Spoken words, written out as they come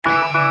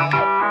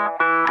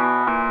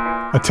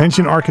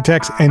Attention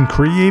architects and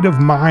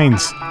creative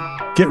minds,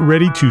 get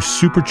ready to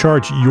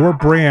supercharge your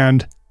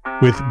brand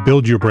with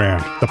Build Your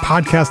Brand, the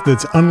podcast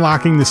that's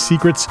unlocking the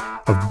secrets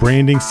of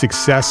branding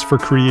success for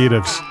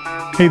creatives.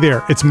 Hey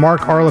there, it's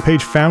Mark R.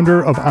 LePage,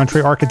 founder of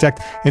Entre Architect,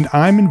 and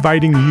I'm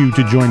inviting you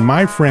to join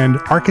my friend,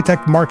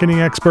 architect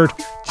marketing expert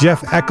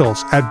Jeff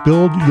Eccles at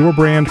Build Your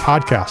Brand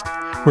podcast,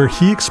 where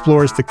he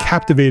explores the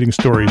captivating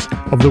stories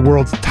of the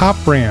world's top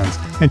brands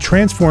and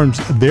transforms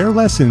their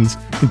lessons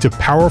into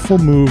powerful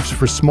moves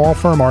for small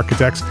firm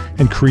architects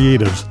and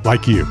creatives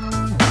like you.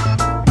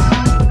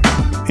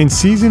 In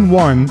Season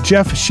 1,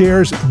 Jeff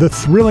shares the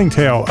thrilling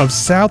tale of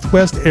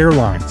Southwest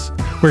Airlines,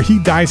 where he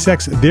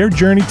dissects their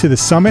journey to the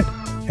summit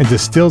and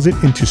distills it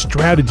into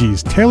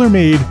strategies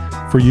tailor-made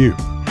for you.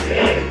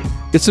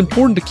 It's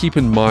important to keep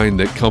in mind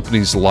that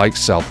companies like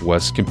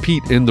Southwest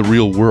compete in the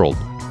real world,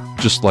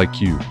 just like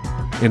you,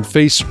 and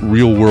face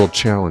real-world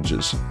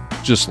challenges,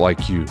 just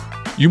like you.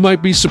 You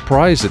might be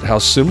surprised at how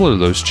similar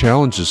those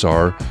challenges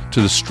are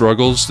to the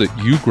struggles that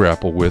you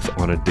grapple with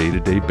on a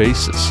day-to-day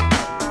basis.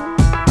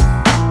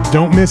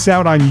 Don't miss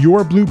out on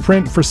your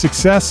blueprint for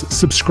success.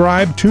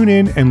 Subscribe, tune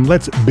in, and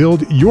let's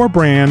build your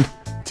brand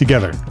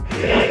together.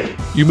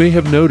 You may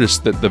have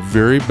noticed that the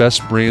very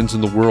best brands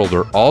in the world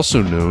are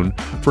also known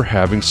for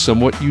having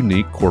somewhat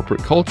unique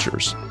corporate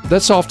cultures.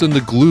 That's often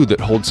the glue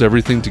that holds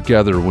everything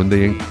together when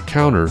they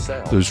encounter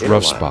those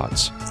rough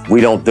spots.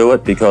 We don't do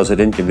it because it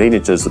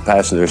inconveniences the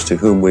passengers to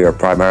whom we are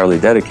primarily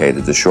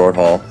dedicated, the short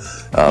haul,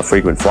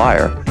 frequent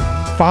flyer.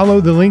 Follow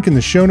the link in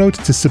the show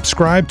notes to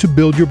subscribe to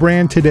Build Your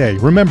Brand today.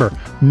 Remember,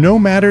 no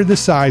matter the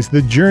size,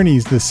 the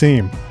journey's the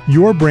same.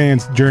 Your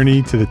brand's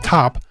journey to the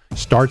top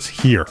starts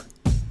here.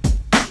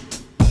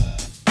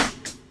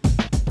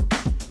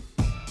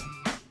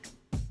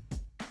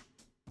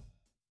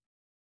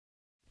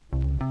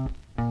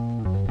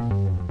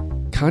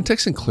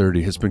 Context and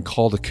Clarity has been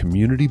called a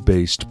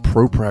community-based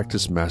pro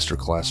practice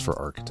masterclass for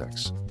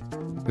architects.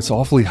 It's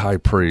awfully high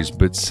praise,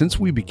 but since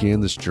we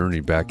began this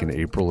journey back in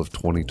April of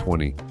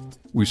 2020,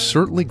 we've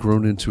certainly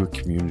grown into a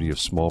community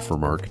of small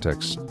firm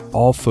architects,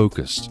 all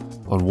focused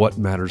on what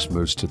matters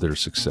most to their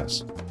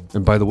success.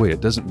 And by the way,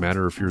 it doesn't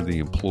matter if you're the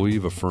employee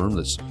of a firm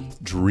that's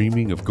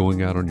dreaming of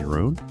going out on your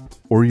own,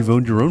 or you've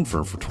owned your own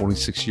firm for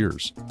 26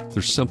 years.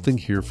 There's something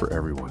here for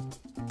everyone.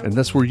 And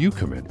that's where you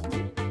come in.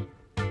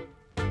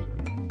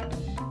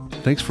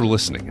 Thanks for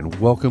listening, and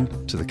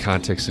welcome to the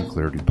Context and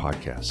Clarity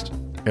podcast.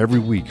 Every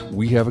week,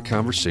 we have a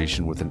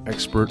conversation with an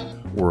expert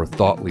or a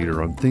thought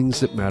leader on things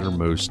that matter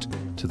most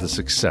to the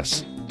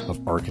success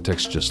of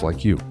architects just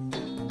like you.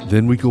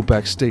 Then we go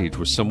backstage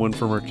with someone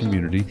from our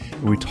community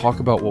and we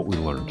talk about what we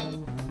learned,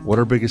 what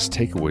our biggest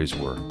takeaways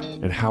were,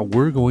 and how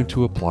we're going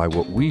to apply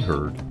what we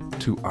heard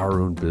to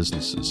our own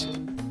businesses.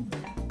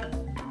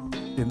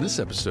 In this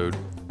episode,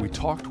 we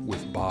talked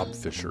with Bob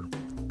Fisher.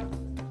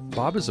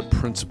 Bob is a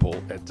principal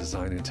at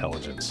Design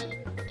Intelligence.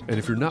 And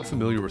if you're not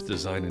familiar with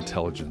Design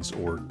Intelligence,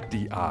 or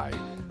DI,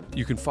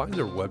 you can find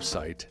their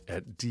website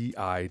at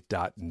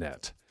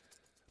di.net.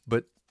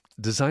 But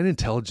Design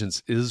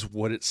Intelligence is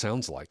what it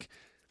sounds like.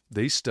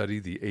 They study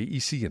the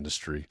AEC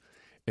industry,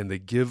 and they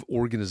give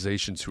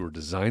organizations who are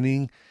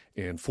designing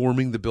and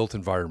forming the built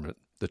environment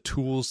the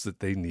tools that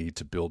they need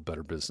to build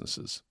better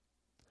businesses.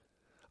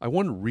 I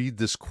want to read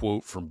this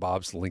quote from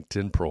Bob's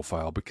LinkedIn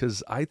profile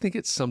because I think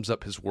it sums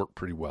up his work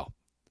pretty well.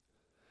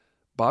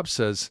 Bob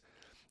says,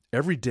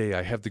 "Every day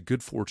I have the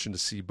good fortune to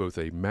see both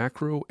a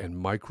macro and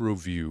micro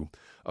view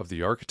of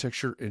the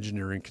architecture,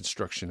 engineering,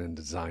 construction, and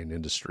design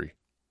industry.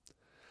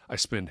 I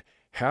spend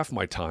half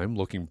my time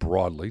looking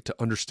broadly to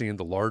understand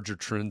the larger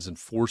trends and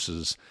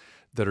forces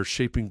that are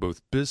shaping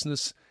both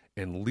business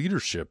and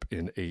leadership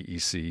in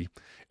AEC,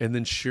 and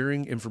then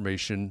sharing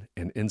information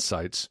and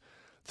insights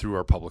through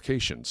our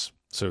publications."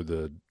 So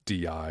the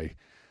DI,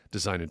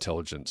 Design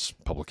Intelligence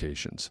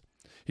publications.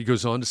 He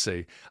goes on to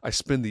say, "I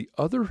spend the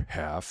other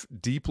half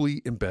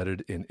deeply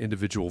embedded in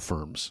individual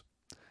firms,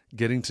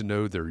 getting to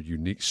know their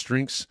unique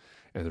strengths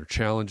and their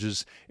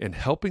challenges and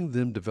helping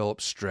them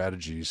develop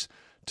strategies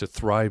to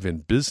thrive in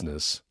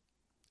business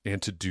and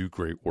to do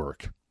great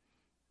work."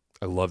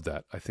 I love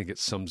that. I think it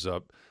sums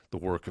up the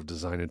work of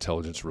Design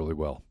Intelligence really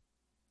well.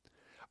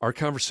 Our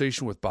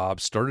conversation with Bob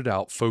started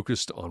out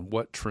focused on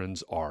what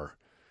trends are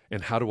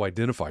and how to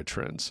identify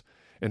trends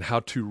and how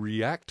to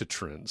react to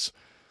trends.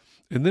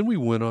 And then we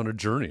went on a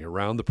journey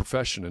around the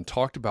profession and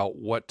talked about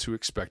what to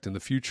expect in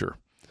the future.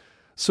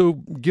 So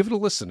give it a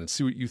listen and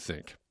see what you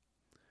think.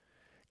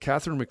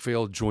 Catherine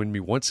McPhail joined me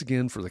once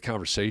again for the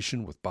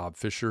conversation with Bob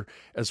Fisher,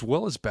 as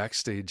well as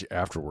backstage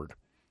afterward.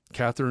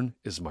 Catherine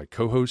is my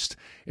co-host,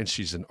 and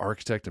she's an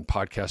architect and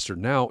podcaster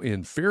now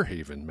in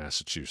Fairhaven,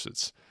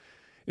 Massachusetts.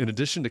 In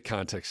addition to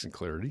Context and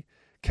Clarity,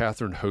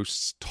 Catherine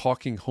hosts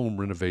Talking Home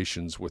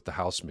Renovations with the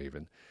House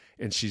Maven,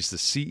 and she's the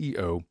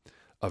CEO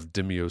of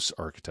Demios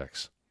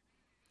Architects.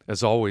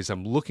 As always,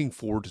 I'm looking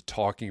forward to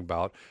talking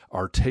about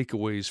our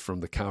takeaways from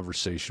the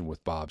conversation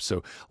with Bob.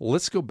 So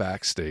let's go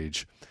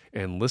backstage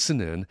and listen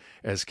in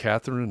as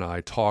Catherine and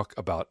I talk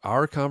about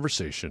our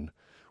conversation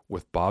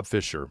with Bob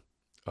Fisher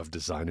of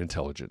Design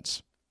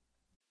Intelligence.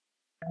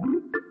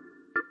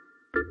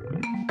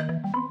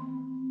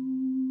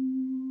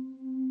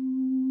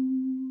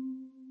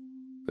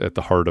 At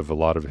the heart of a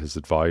lot of his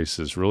advice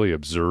is really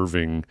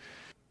observing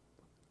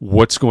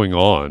what's going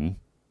on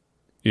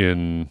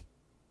in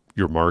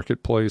your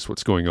marketplace,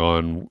 what's going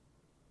on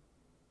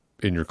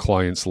in your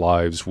clients'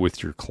 lives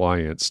with your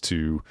clients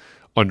to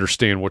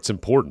understand what's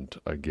important,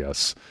 I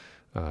guess.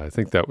 I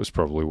think that was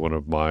probably one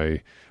of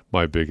my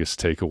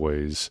biggest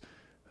takeaways,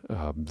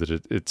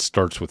 that it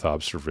starts with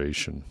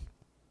observation.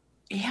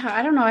 Yeah,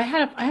 I don't know. I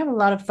have a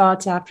lot of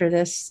thoughts after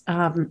this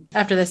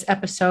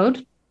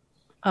episode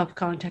of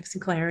Context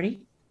and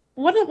Clarity.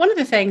 One of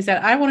the things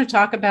that I want to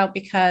talk about,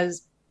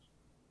 because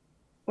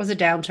was a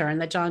downturn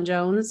that John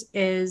Jones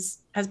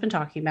has been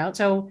talking about.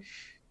 So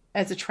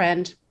as a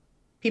trend,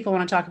 people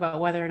want to talk about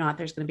whether or not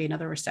there's going to be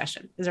another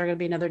recession. Is there going to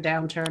be another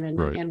downturn,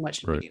 and what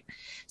should we do?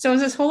 So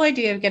it's this whole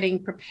idea of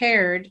getting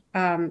prepared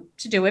to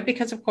do it,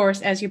 because of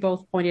course, as you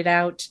both pointed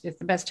out, it's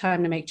the best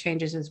time to make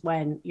changes is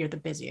when you're the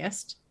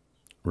busiest.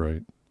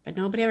 Right. But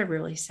nobody ever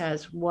really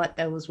says what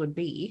those would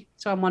be.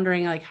 So I'm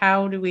wondering, like,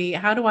 how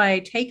do I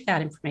take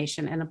that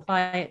information and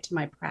apply it to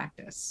my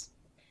practice?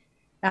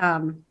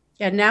 And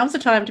now's the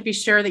time to be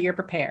sure that you're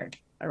prepared,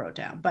 I wrote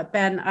down. But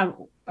then,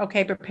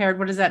 okay, prepared,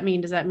 what does that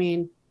mean? Does that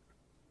mean,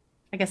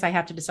 I guess I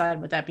have to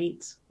decide what that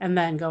means and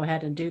then go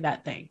ahead and do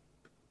that thing?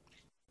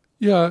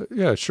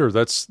 Yeah, sure.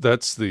 That's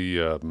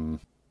the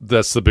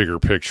bigger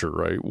picture,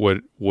 right?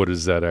 What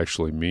does that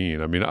actually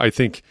mean? I mean, I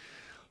think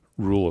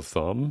rule of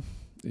thumb,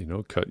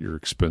 cut your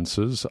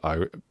expenses.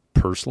 I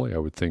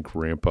would think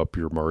ramp up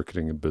your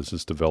marketing and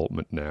business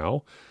development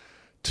now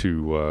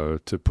to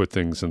put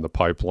things in the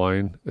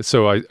pipeline.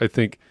 So I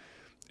think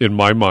in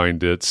my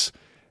mind, it's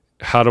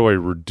how do I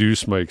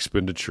reduce my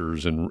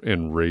expenditures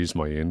and raise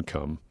my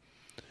income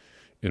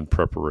in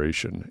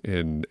preparation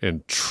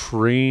and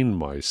train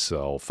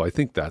myself. I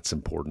think that's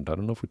important. I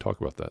don't know if we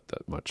talk about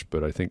that much,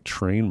 but I think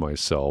train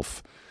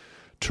myself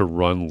to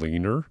run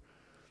leaner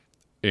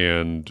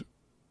and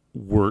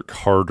work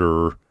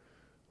harder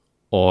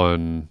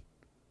on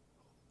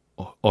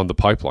the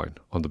pipeline,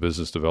 on the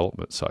business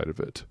development side of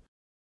it.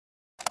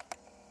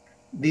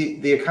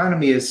 The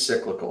economy is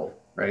cyclical,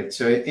 right?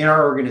 So in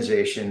our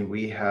organization,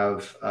 we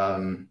have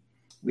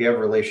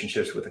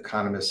relationships with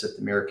economists at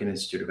the American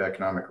Institute of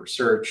Economic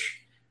Research.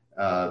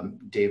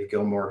 Dave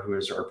Gilmore, who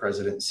is our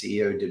president and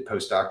CEO, did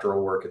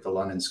postdoctoral work at the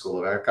London School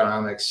of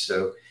Economics.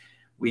 So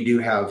we do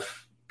have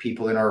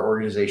people in our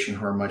organization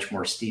who are much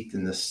more steeped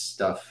in this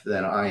stuff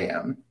than I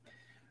am.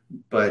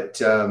 But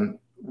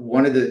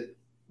one of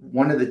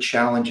the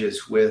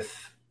challenges with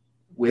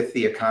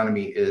the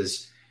economy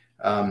is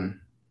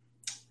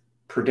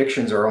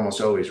predictions are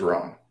almost always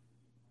wrong,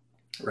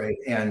 right?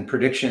 And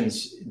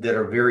predictions that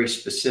are very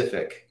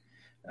specific,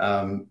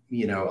 a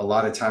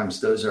lot of times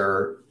those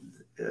are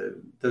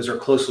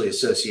closely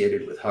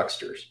associated with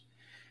hucksters.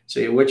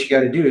 So what you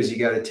got to do is you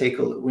got to take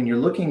when you're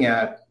looking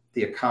at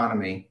the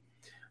economy,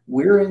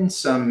 we're in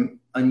some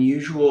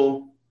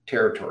unusual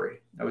territory.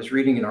 I was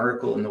reading an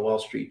article in the Wall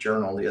Street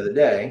Journal the other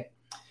day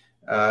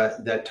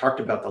that talked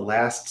about the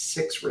last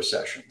 6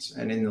 recessions.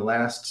 And in the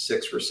last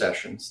 6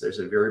 recessions, there's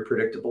a very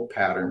predictable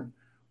pattern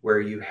where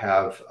you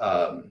have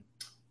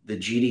the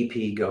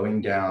GDP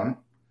going down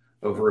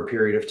over a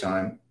period of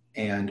time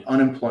and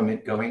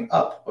unemployment going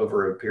up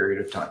over a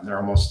period of time. They're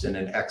almost in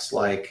an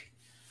X-like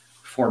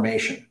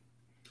formation.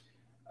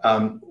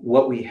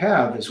 What we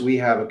have is we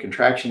have a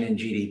contraction in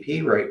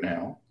GDP right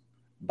now,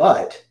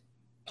 but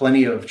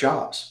plenty of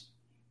jobs.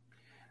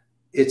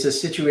 It's a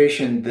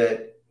situation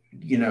that,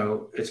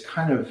 it's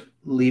kind of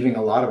leaving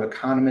a lot of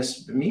economists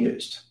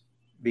bemused,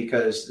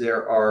 because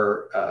there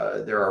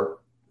are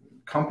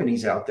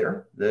companies out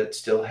there that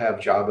still have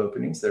job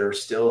openings, that are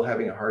still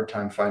having a hard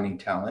time finding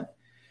talent,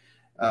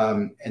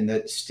 and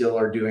that still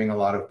are doing a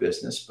lot of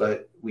business.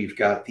 But we've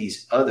got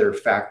these other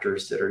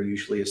factors that are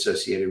usually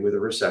associated with a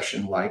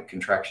recession, like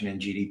contraction in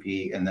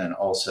GDP. And then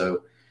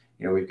also,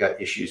 we've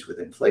got issues with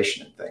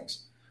inflation and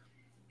things.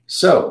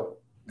 So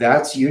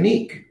that's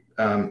unique,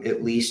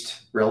 at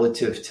least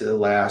relative to the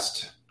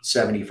last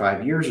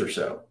 75 years or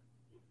so.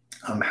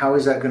 How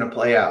is that going to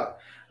play out?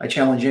 I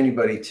challenge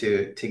anybody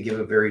to give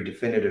a very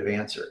definitive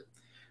answer.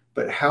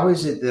 But how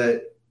is it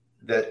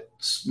that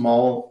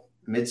small,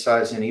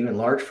 mid-sized, and even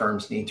large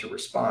firms need to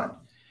respond?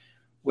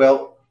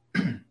 Well,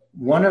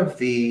 one of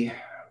the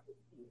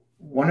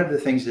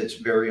things that's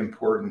very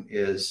important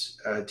is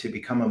to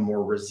become a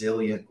more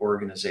resilient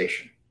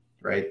organization,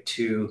 right?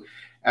 To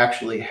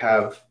actually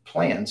have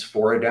plans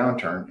for a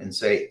downturn and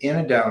say, in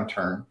a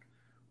downturn,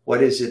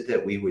 what is it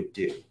that we would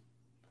do?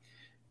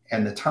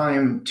 And the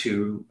time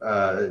to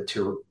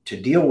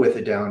deal with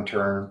a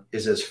downturn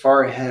is as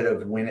far ahead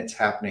of when it's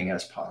happening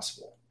as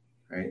possible,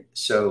 right?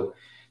 So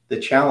the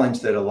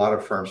challenge that a lot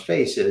of firms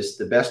face is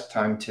the best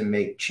time to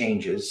make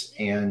changes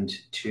and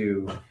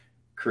to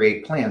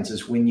create plans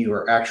is when you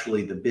are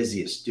actually the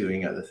busiest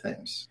doing other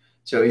things.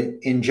 So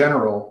in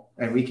general,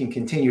 and we can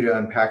continue to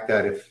unpack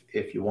that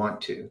if you want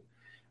to.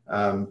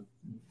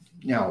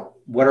 Now,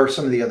 what are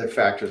some of the other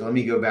factors? Let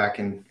me go back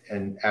and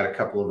add a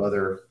couple of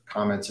other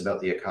comments about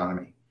the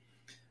economy.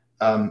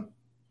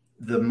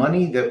 the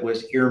money that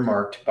was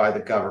earmarked by the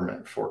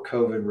government for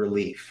COVID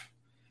relief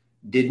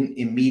didn't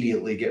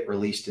immediately get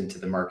released into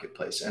the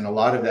marketplace. And a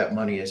lot of that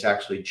money is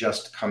actually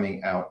just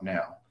coming out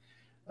now.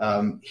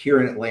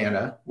 Here in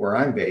Atlanta, where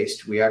I'm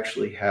based, we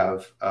actually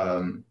have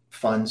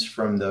funds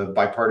from the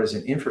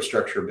bipartisan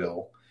infrastructure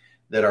bill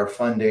that are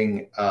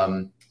funding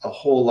a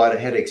whole lot of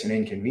headaches and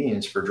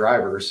inconvenience for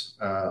drivers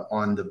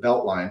on the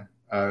Beltline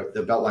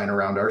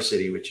around our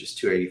city, which is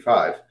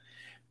 285.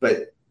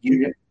 But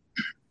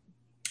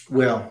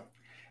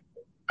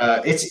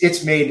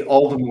it's made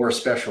all the more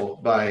special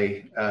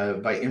by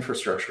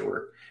infrastructure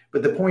work.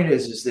 But the point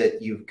is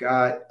that you've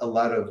got a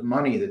lot of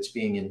money that's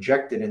being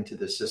injected into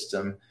the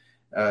system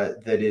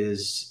that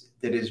is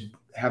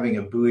having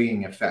a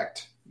buoying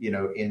effect,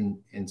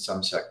 in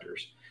some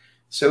sectors.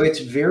 So it's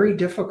very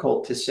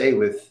difficult to say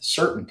with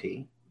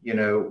certainty,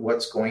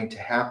 what's going to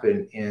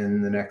happen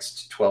in the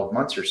next 12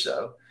 months or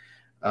so.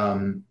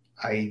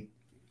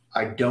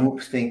 I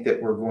don't think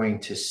that we're going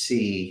to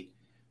see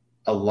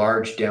a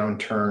large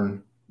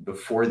downturn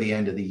before the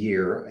end of the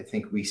year. I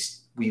think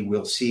we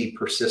will see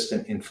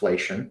persistent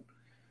inflation,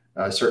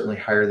 certainly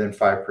higher than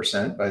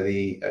 5% by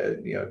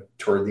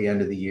toward the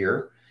end of the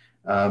year.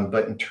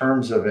 But in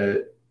terms of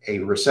a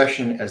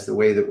recession as the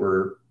way that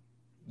we're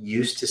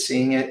used to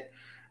seeing it,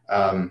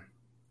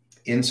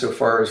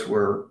 insofar as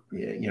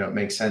it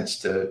makes sense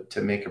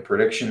to make a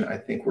prediction, I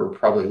think we're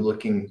probably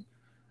looking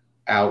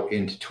out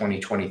into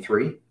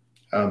 2023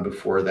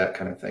 before that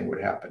kind of thing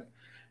would happen.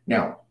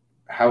 Now,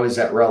 how is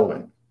that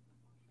relevant?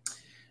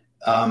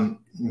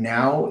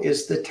 Now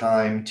is the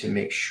time to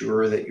make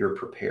sure that you're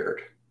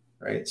prepared,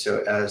 right? So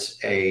as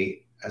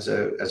a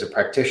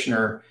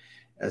practitioner,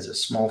 as a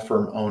small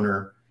firm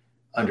owner,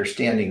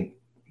 understanding,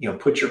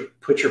 put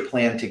your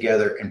plan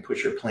together and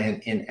put your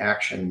plan in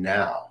action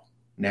now.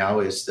 Now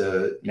is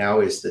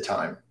the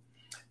time.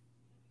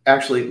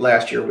 Actually,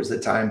 last year was the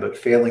time, but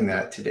failing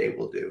that, today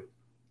will do.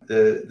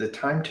 The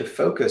time to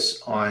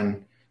focus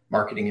on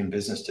marketing and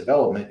business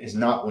development is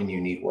not when you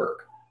need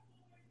work,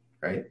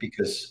 right?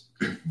 Because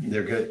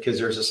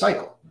there's a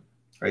cycle,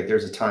 right?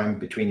 There's a time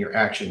between your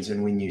actions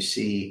and when you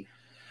see,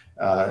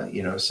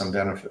 some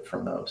benefit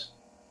from those.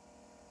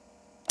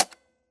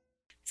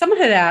 Someone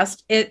had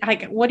asked,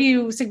 what do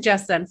you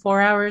suggest then?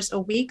 4 hours a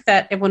week?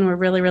 That when we're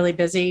really, really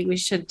busy, we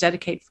should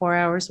dedicate 4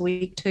 hours a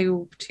week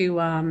to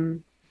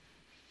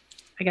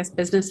I guess,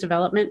 business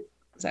development?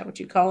 Is that what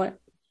you call it?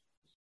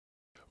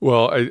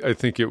 Well, I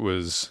think it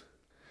was,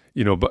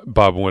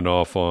 Bob went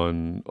off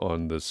on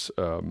this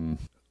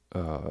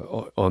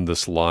on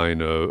this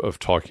line of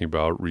talking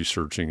about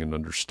researching and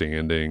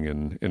understanding,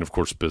 and of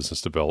course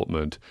business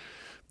development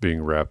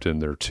being wrapped in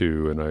there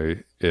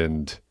too.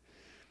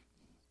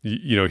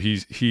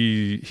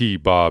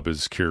 Bob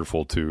is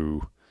careful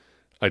to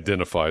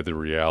identify the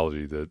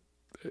reality that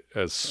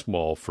as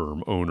small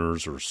firm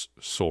owners or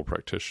sole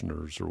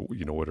practitioners or,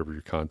 whatever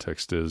your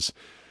context is,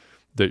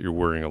 that you're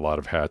wearing a lot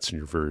of hats and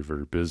you're very,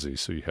 very busy.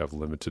 So you have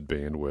limited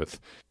bandwidth.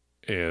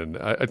 And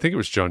I think it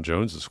was John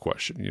Jones's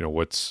question,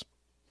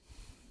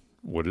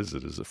 what is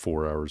it? Is it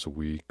 4 hours a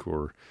week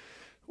or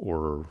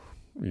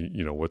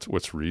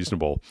what's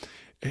reasonable?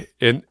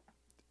 And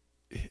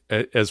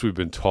as we've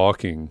been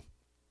talking,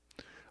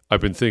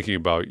 I've been thinking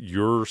about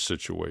your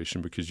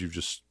situation because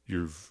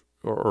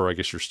I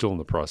guess you're still in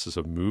the process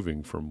of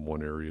moving from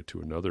one area to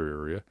another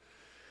area,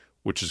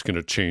 which is going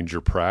to change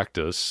your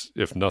practice,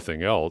 if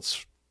nothing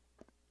else,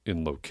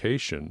 in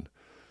location.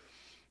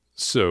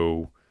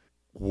 So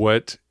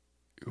what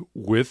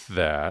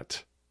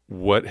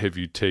have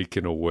you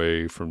taken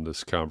away from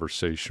this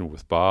conversation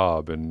with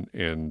Bob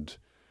and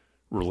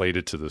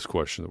related to this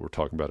question that we're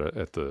talking about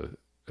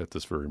at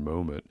this very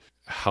moment?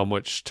 How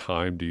much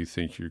time do you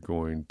think you're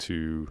going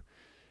to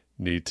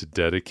need to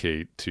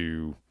dedicate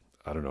to,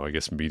 I don't know, I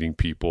guess meeting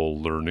people,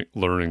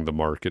 learning the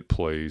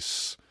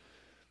marketplace,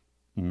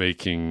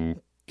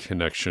 making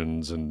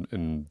connections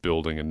and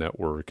building a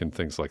network and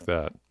things like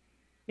that?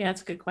 Yeah,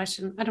 that's a good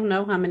question. I don't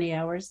know how many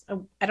hours.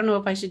 I don't know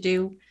if I should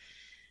do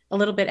a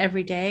little bit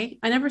every day.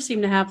 I never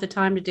seem to have the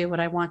time to do what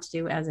I want to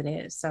do as it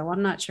is. So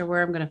I'm not sure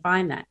where I'm going to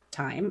find that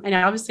time. And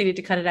I obviously need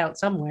to cut it out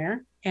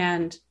somewhere.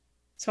 And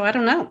so I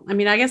don't know. I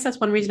mean, I guess that's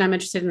one reason I'm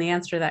interested in the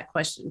answer to that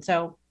question.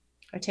 So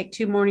I take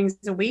 2 mornings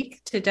a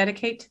week to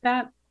dedicate to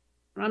that.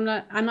 I'm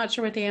not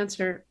sure what the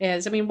answer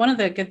is. I mean, one of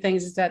the good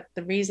things is that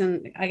the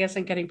reason, I guess,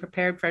 I'm getting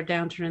prepared for a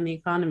downturn in the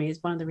economy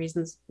is one of the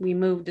reasons we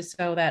moved is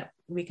so that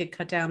we could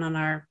cut down on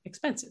our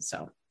expenses.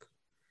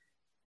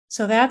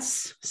 So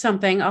that's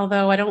something,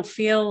 although I don't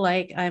feel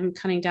like I'm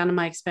cutting down on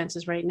my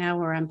expenses right now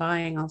where I'm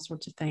buying all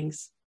sorts of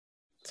things.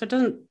 So it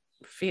doesn't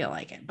feel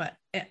like it, but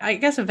I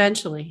guess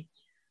eventually,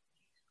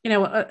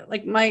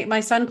 like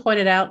my son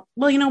pointed out,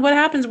 well, what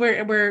happens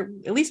we're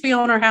at least we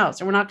own our house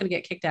and we're not going to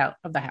get kicked out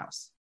of the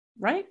house.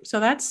 Right. So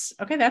that's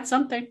okay. That's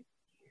something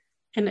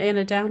in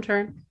a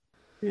downturn.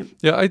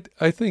 Yeah,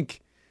 I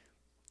think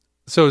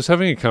so. I was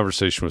having a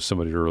conversation with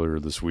somebody earlier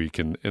this week,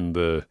 and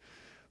the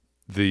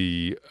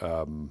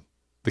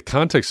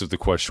context of the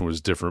question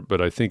was different,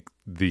 but I think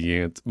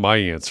my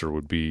answer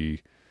would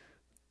be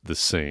the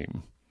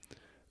same.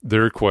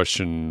 their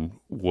question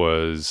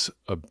was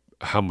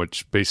how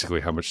much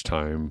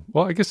time,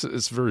 well, I guess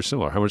it's very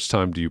similar. How much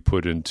time do you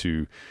put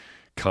into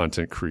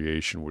content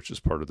creation, which is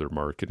part of their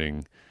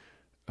marketing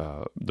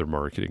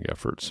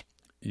efforts?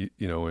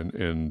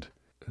 And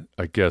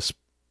I guess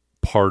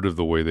part of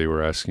the way they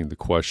were asking the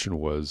question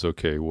was,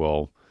 okay,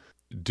 well,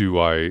 do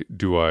I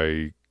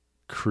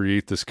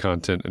create this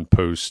content and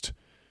post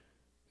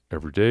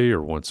every day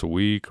or once a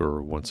week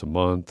or once a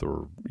month,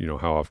 or,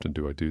 how often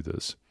do I do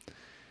this?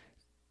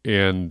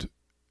 And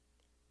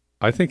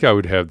I think I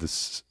would have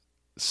this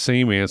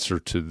same answer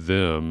to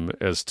them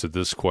as to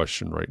this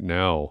question right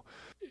now.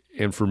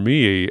 And for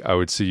me, I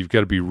would say you've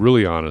got to be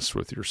really honest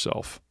with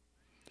yourself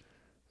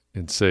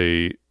and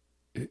say,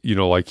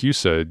 like you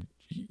said,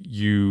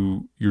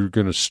 you're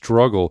going to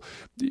struggle.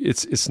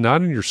 It's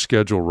not in your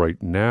schedule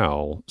right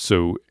now.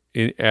 So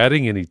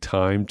adding any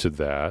time to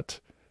that,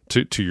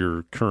 to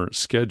your current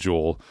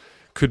schedule,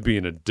 could be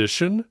an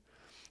addition,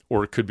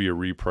 or it could be a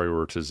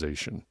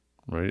reprioritization,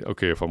 right?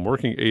 Okay, if I'm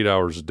working 8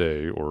 hours a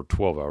day or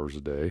 12 hours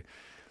a day,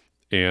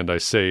 and I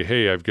say,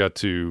 hey, I've got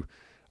to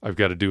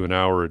do an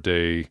hour a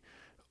day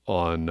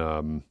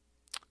on,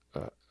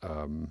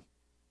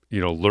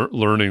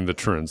 learning the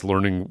trends,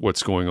 learning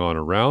what's going on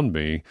around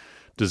me.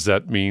 Does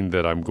that mean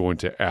that I'm going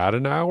to add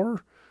an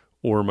hour,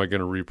 or am I going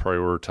to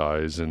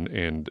reprioritize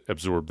and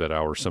absorb that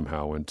hour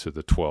somehow into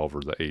the 12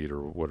 or the 8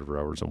 or whatever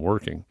hours I'm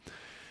working?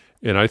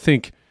 And I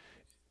think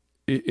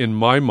in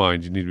my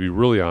mind, you need to be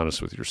really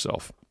honest with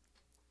yourself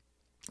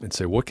and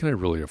say, what can I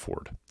really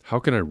afford? How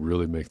can I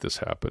really make this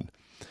happen?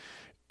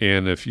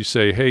 And if you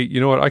say, hey,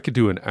 you know what, I could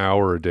do an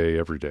hour a day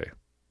every day.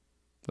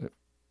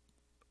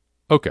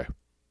 Okay.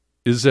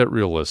 Is that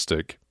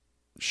realistic?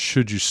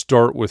 Should you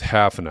start with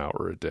half an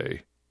hour a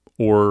day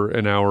or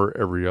an hour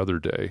every other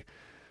day?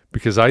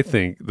 Because I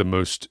think the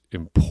most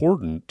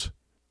important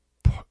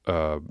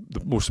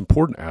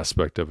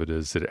aspect of it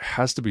is that it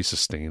has to be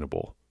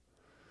sustainable.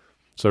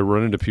 So I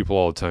run into people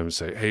all the time and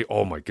say, hey,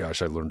 oh my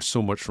gosh, I learned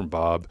so much from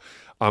Bob.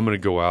 I'm going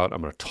to go out.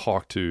 I'm going to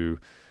talk to,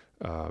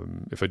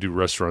 if I do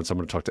restaurants, I'm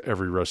going to talk to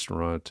every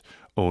restaurant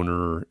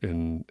owner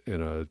in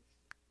a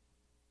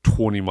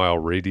 20-mile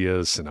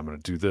radius, and I'm going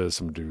to do this.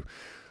 I'm going to do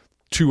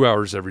 2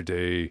 hours every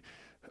day,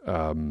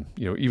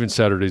 even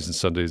Saturdays and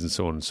Sundays and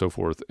so on and so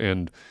forth.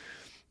 And,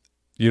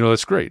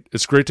 that's great.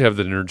 It's great to have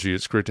that energy.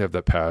 It's great to have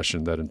that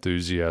passion, that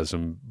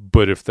enthusiasm.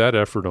 But if that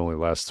effort only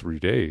lasts 3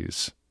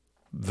 days,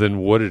 then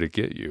what did it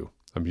get you?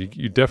 I mean,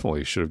 you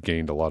definitely should have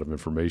gained a lot of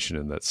information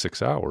in that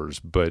 6 hours,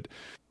 but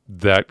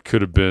that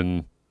could have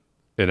been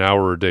an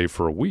hour a day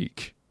for a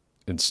week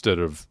instead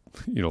of,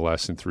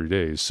 lasting 3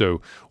 days.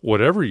 So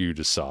whatever you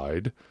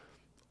decide,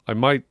 I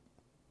might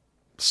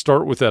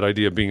start with that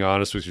idea of being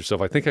honest with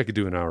yourself. I think I could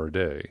do an hour a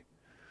day,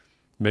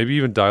 maybe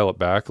even dial it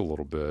back a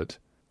little bit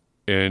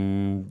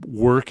and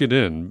work it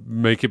in,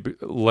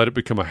 let it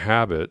become a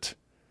habit.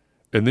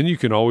 And then you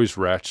can always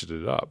ratchet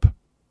it up.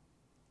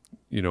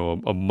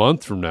 A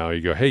month from now,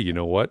 you go, hey, you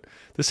know what?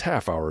 This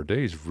half hour a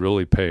day is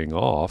really paying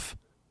off.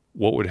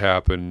 What would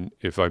happen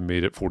if I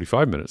made it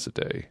 45 minutes a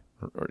day,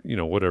 or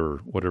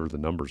whatever the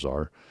numbers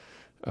are?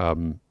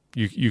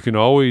 You can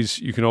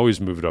always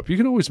move it up. You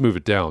can always move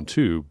it down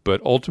too, but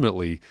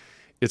ultimately,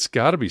 it's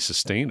got to be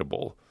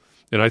sustainable.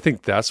 And I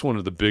think that's one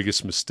of the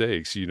biggest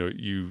mistakes.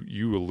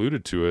 You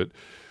alluded to it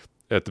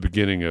at the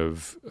beginning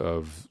of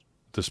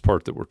this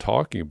part that we're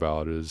talking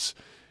about is,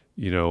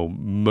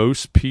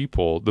 most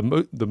people,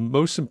 the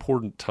most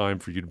important time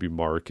for you to be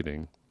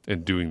marketing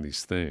and doing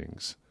these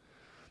things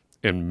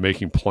and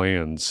making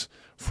plans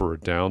for a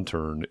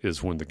downturn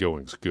is when the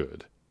going's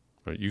good.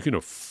 Right? You can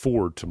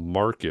afford to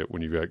market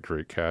when you've got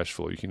great cash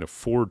flow. You can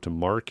afford to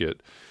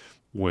market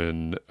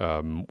when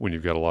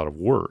you've got a lot of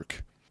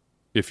work.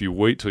 If you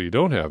wait till you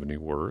don't have any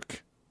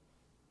work,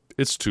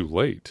 it's too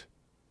late,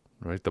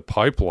 right? The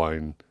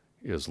pipeline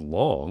is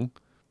long.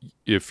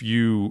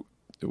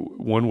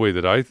 One way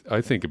that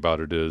I think about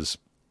it is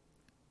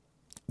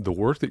the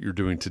work that you're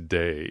doing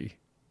today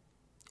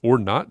or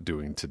not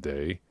doing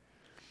today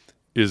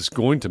is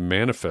going to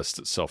manifest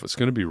itself. It's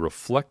going to be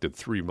reflected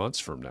 3 months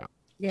from now.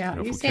 Yeah,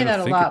 you say that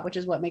a lot, which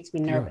is what makes me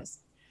nervous.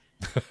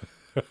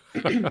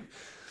 Yeah.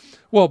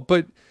 Well,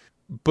 but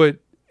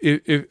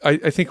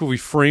I think if we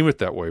frame it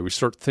that way, we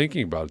start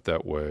thinking about it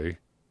that way,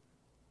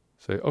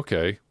 say,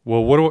 okay,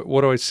 well,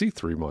 what do I see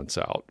 3 months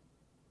out?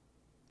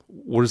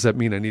 What does that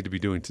mean I need to be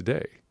doing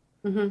today?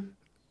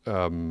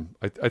 Mm-hmm.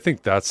 I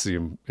think that's the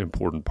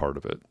important part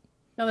of it.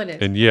 No, that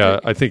is. And yeah,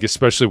 I think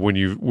especially when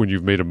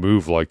you've made a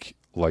move like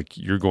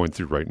you're going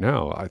through right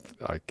now,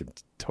 I can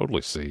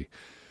totally see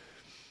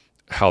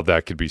how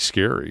that could be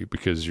scary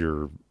because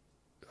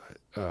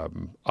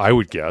I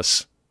would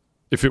guess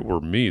if it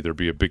were me, there'd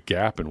be a big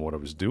gap in what I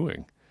was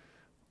doing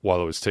while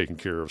I was taking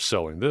care of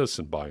selling this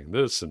and buying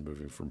this and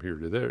moving from here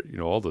to there,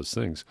 all those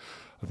things.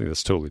 I think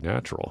that's totally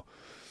natural.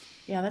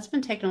 Yeah, that's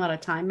been taking a lot of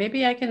time.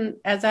 Maybe I can,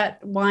 as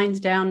that winds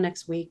down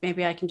next week,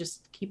 maybe I can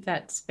just keep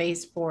that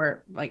space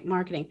for like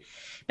marketing.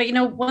 But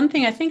one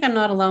thing, I think I'm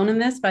not alone in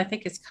this, but I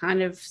think it's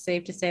kind of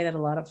safe to say that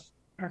a lot of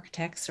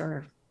architects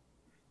or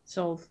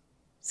so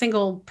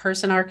single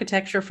person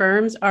architecture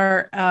firms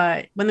are,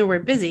 when we're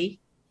busy,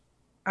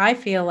 I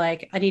feel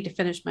like I need to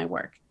finish my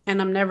work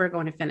and I'm never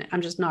going to finish.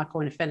 I'm just not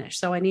going to finish.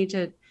 So I need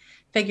to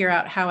figure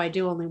out how I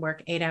do only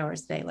work 8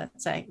 hours a day,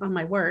 let's say, on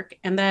my work,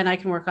 and then I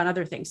can work on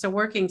other things. So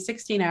working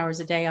 16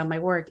 hours a day on my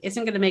work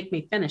isn't going to make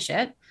me finish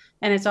it.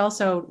 And it's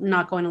also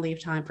not going to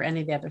leave time for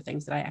any of the other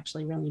things that I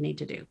actually really need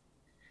to do.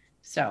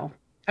 So,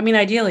 I mean,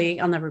 ideally,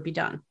 I'll never be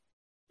done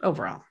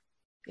overall.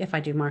 If I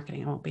do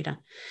marketing, I won't be done.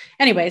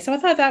 Anyway, so I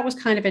thought that was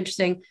kind of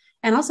interesting.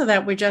 And also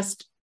that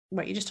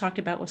what you just talked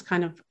about was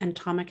kind of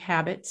atomic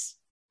habits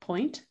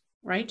point,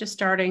 right? Just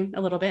starting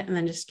a little bit and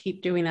then just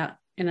keep doing that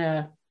in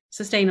a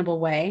sustainable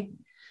way.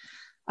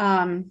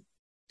 And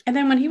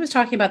then when he was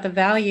talking about the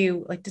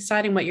value, like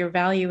deciding what your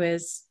value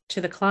is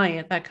to the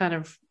client, that kind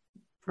of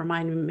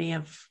reminded me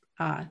of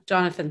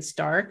Jonathan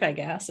Stark, I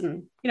guess.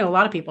 And, a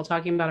lot of people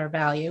talking about our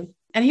value.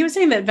 And he was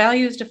saying that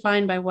value is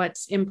defined by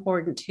what's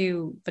important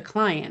to the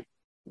client,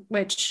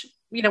 which,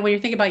 when you're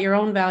thinking about your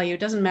own value, it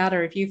doesn't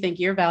matter if you think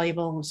you're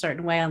valuable in a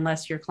certain way,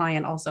 unless your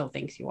client also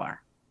thinks you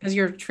are, because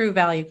your true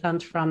value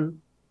comes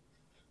from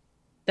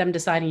them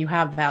deciding you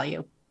have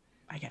value,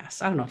 I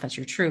guess. I don't know if that's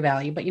your true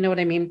value, but you know what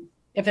I mean?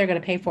 If they're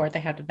going to pay for it, they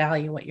have to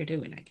value what you're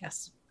doing, I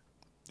guess.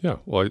 Yeah.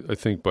 Well, I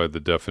think by the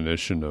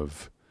definition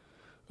of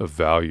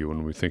value,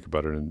 when we think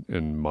about it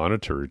in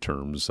monetary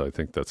terms, I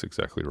think that's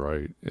exactly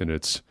right. And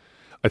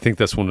I think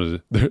that's one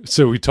of the,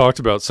 so we talked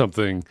about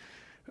something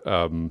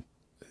in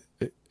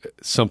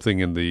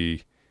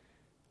the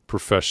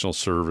professional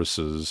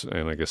services,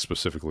 and I guess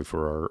specifically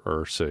for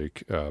our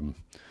sake,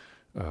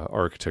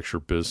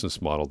 architecture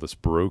business model that's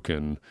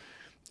broken.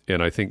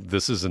 And I think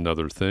this is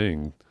another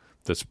thing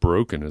that's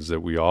broken, is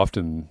that we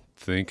often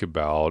think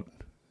about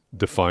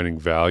defining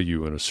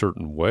value in a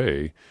certain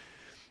way,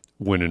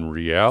 when in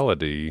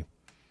reality,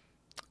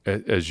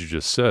 as you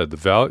just said,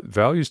 the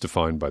value is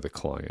defined by the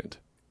client.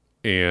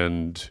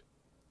 And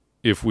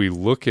if we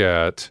look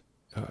at,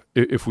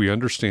 if we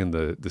understand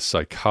the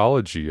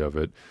psychology of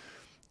it,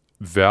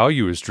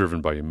 value is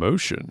driven by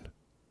emotion.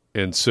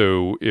 And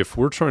so if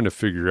we're trying to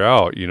figure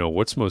out,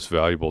 what's most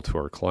valuable to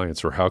our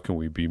clients, or how can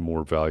we be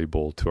more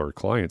valuable to our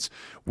clients,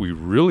 we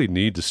really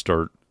need to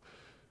start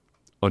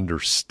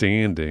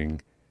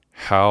understanding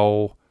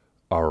how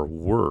our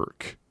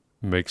work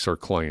makes our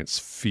clients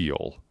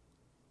feel.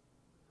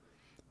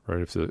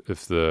 Right?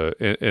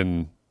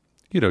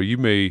 You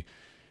may,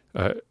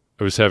 I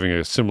was having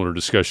a similar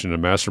discussion in a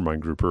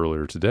mastermind group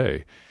earlier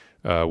today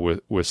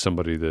with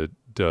somebody that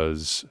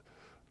does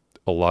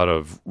a lot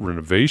of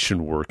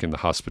renovation work in the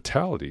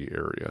hospitality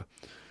area.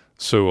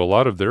 So a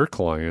lot of their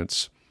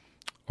clients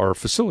are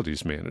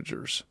facilities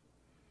managers,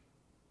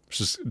 which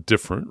is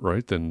different,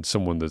 right, than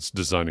someone that's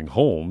designing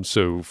homes.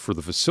 So for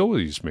the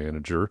facilities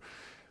manager,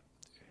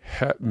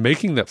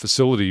 making that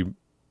facility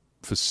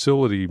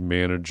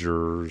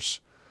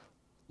manager's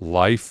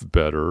life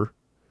better,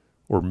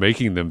 or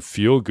making them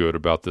feel good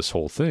about this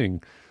whole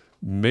thing,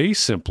 may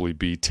simply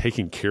be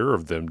taking care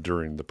of them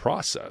during the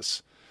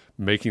process,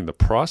 making the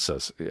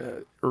process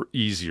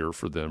easier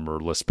for them or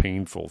less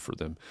painful for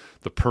them,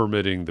 the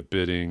permitting, the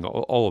bidding,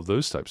 all of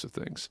those types of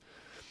things.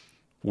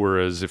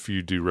 Whereas if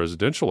you do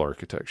residential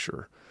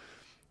architecture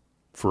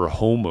for a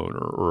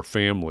homeowner or a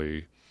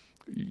family,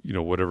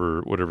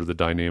 whatever the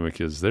dynamic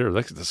is there,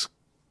 this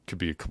could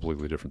be a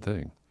completely different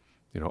thing.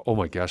 Oh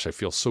my gosh, I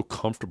feel so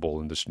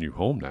comfortable in this new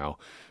home now.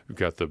 We've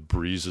got the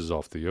breezes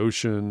off the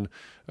ocean.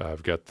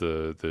 I've got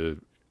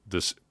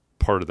this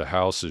part of the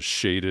house is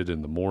shaded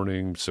in the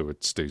morning so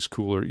it stays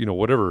cooler.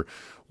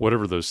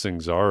 Whatever those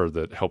things are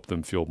that help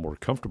them feel more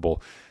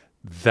comfortable,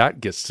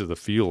 that gets to the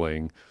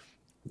feeling,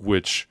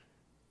 which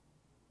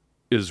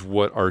is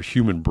what our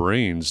human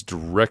brains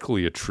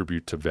directly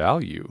attribute to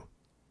value.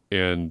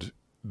 And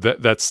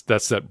that's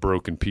that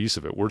broken piece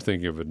of it. We're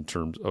thinking of it in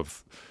terms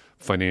of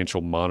financial,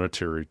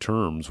 monetary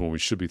terms, when we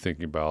should be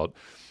thinking about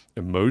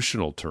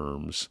emotional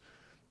terms,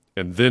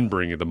 and then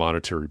bringing the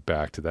monetary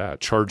back to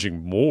that,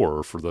 charging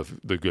more for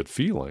the good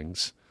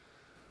feelings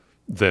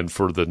than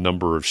for the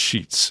number of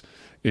sheets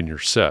in your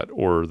set,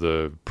 or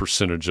the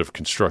percentage of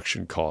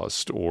construction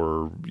cost,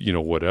 or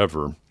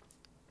whatever.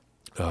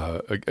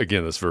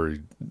 Again, that's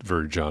very,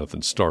 very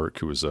Jonathan Stark,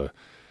 who was a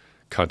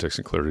Context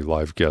and Clarity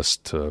Live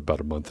guest about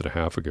a month and a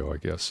half ago, I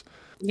guess.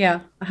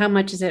 Yeah. How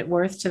much is it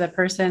worth to the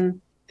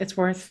person? It's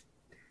worth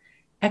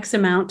X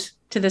amount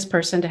to this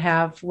person to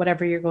have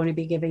whatever you're going to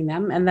be giving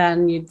them. And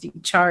then you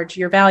charge,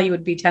 your value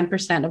would be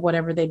 10% of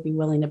whatever they'd be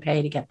willing to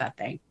pay to get that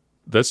thing.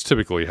 That's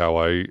typically how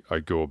I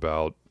go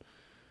about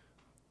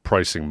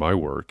pricing my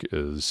work,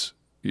 and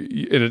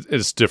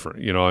it's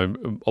different.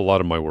 A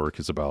lot of my work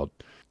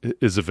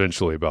is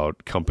eventually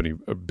about company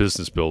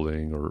business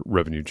building or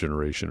revenue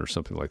generation or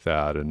something like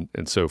that.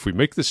 And so if we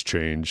make this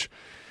change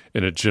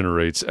and it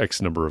generates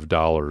X number of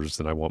dollars,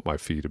 then I want my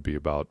fee to be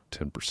about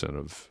 10%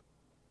 of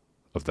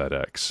that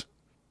X.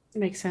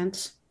 Makes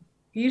sense.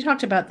 You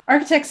talked about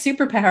architect's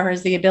superpower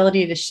is the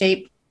ability to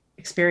shape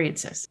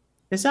experiences.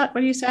 Is that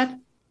what you said?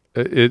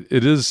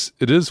 It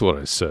is what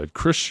I said.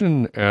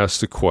 Christian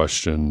asked a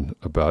question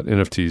about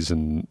NFTs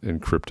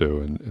and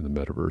crypto and the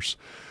metaverse.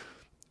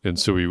 And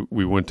so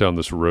we went down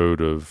this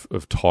road of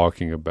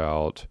talking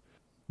about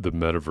the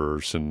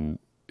metaverse and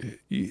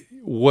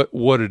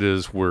what it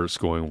is, where it's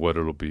going, what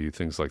it'll be,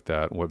 things like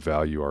that, and what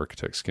value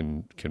architects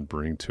can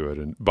bring to it.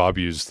 And Bob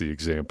used the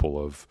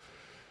example of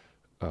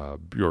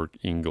Bjork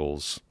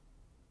Ingels,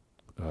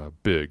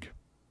 Big,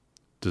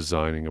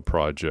 designing a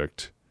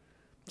project,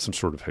 some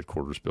sort of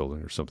headquarters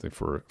building or something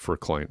for a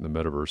client in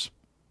the metaverse.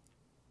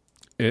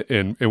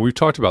 And we've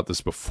talked about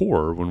this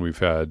before when we've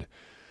had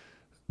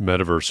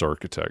metaverse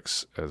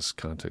architects as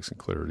Context and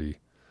Clarity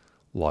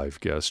live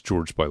guests,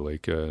 George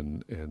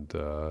Bileka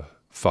and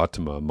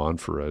Fatima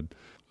Monfared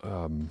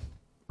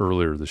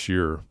earlier this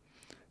year.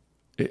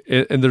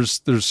 And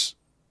there's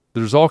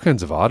all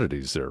kinds of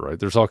oddities there, right?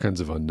 There's all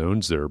kinds of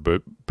unknowns there.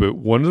 But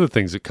one of the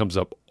things that comes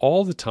up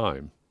all the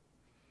time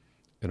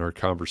in our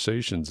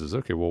conversations is,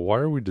 okay, well, why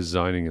are we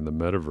designing in the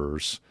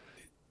metaverse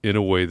in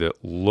a way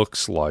that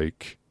looks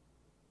like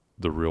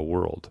the real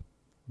world,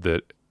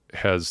 that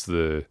has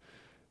the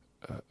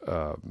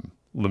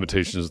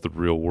limitations of the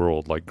real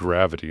world, like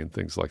gravity and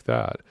things like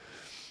that?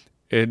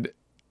 And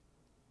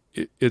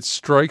it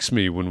strikes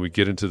me when we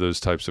get into those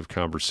types of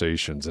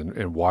conversations,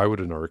 and why would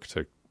an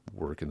architect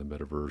work in the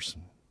metaverse?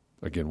 And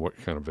again, what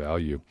kind of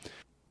value?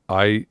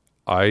 I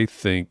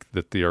think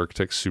that the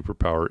architect's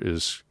superpower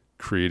is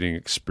creating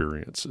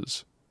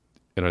experiences.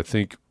 And I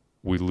think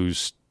we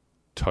lose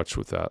touch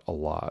with that a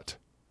lot.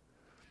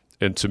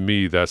 And to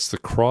me, that's the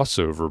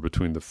crossover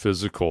between the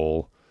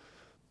physical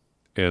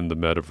and the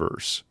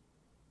metaverse.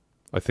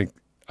 I think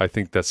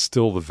that's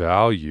still the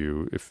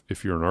value.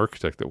 If you're an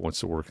architect that wants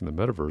to work in the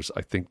metaverse,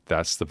 I think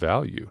that's the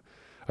value.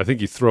 I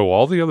think you throw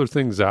all the other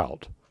things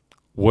out.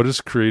 What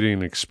does creating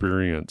an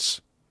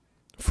experience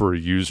for a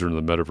user in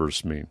the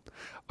metaverse mean?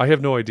 I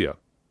have no idea.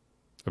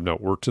 I've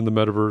not worked in the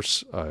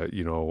metaverse.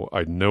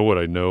 I know what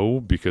I know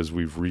because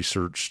we've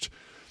researched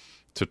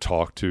to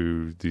talk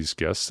to these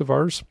guests of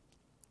ours.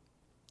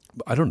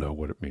 I don't know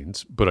what it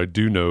means, but I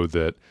do know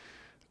that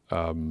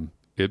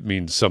it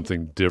means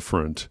something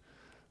different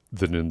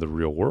than in the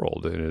real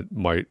world, and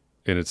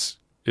it's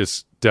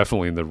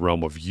definitely in the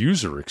realm of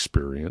user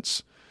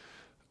experience.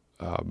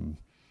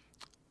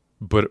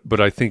 But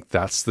I think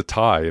that's the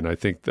tie, and I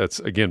think that's,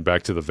 again,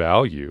 back to the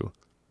value.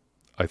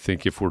 I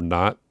think if we're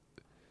not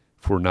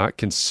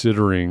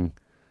considering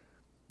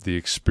the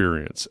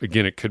experience,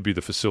 again, it could be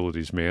the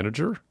facilities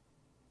manager.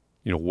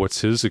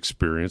 What's his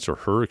experience or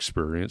her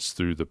experience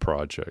through the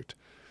project,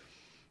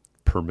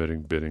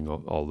 permitting, bidding,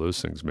 all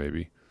those things,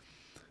 maybe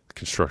the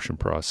construction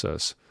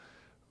process,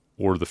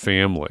 or the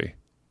family.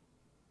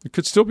 It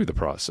could still be the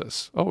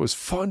process. Oh, it was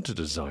fun to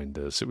design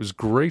this. It was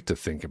great to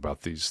think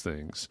about these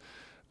things.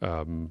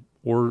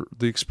 Or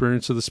the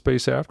experience of the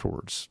space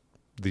afterwards,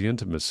 the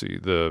intimacy,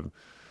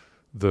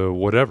 the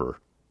whatever,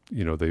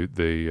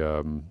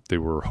 they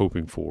were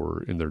hoping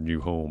for in their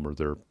new home or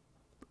their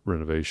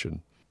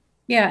renovation.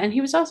 Yeah, and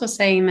he was also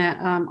saying that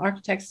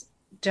architects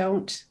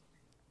don't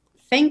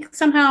think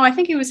somehow. I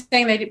think he was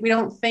saying that we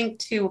don't think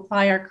to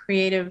apply our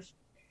creative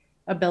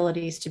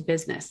abilities to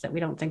business, that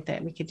we don't think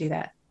that we could do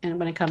that. And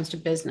when it comes to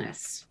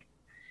business,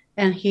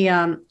 and he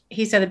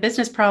said that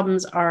business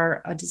problems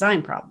are a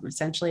design problem,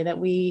 essentially, that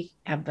we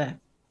have the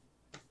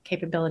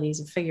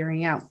capabilities of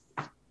figuring out.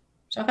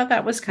 So I thought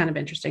that was kind of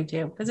interesting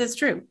too, because it's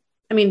true.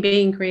 I mean,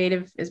 being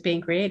creative is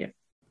being creative.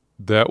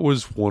 That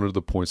was one of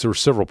the points. There were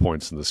several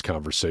points in this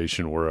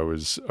conversation where I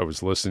was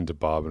listening to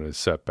Bob, and I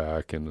sat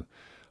back and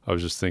I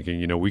was just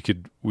thinking, we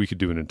could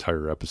do an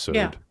entire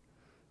episode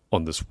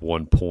on this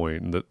one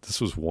point, and that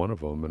this was one of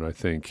them. And I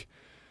think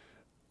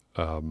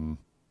I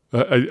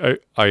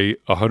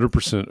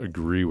 100%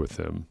 agree with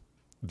him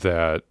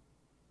that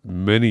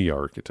many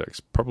architects,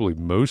 probably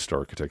most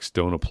architects,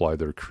 don't apply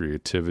their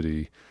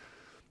creativity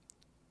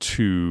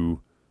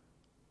to,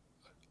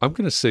 I'm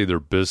going to say,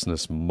 their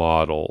business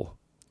model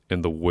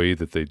and the way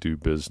that they do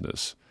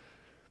business.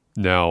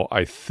 Now,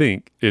 I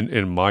think,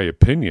 in my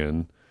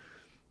opinion,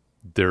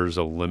 there's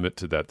a limit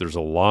to that. There's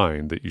a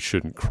line that you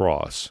shouldn't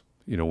cross.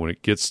 When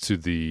it gets to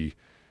the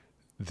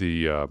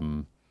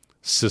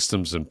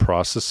systems and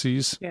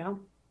processes,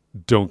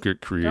 don't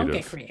get creative. Don't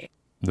get creative.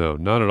 No,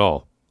 not at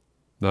all.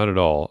 Not at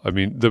all. I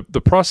mean,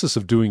 the process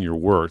of doing your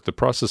work, the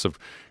process of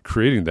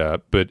creating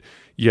that, but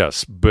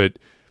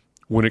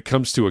when it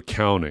comes to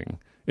accounting,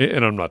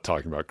 and I'm not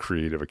talking about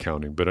creative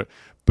accounting, but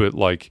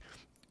like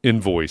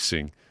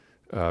invoicing,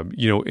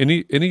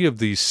 any of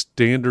these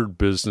standard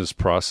business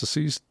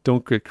processes,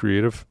 don't get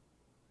creative.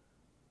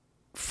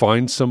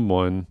 Find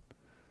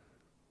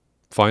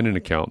an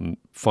accountant,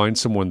 find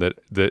someone that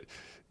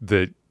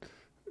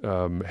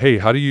hey,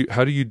 how do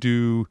you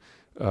do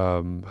your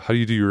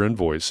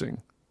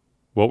invoicing?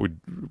 Well, we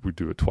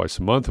do it twice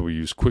a month, and we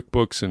use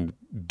QuickBooks, and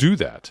do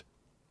that.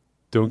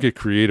 Don't get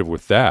creative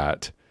with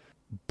that,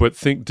 but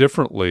think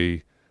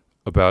differently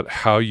about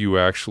how you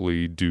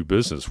actually do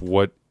business.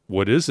 What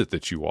is it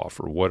that you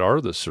offer? What are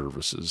the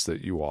services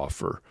that you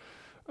offer?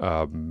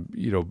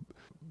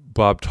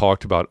 Bob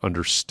talked about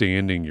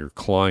understanding your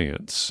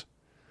clients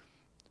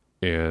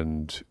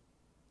and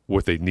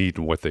what they need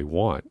and what they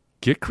want.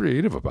 Get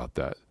creative about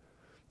that.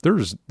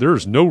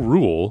 There's no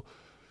rule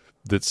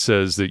that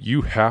says that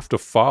you have to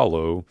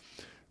follow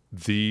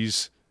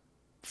these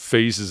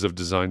phases of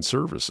design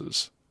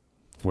services.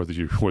 Whether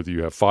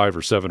you have 5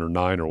 or 7 or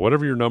 9 or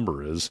whatever your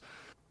number is,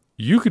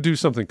 you could do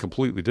something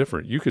completely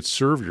different. You could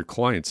serve your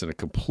clients in a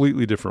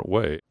completely different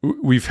way.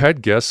 We've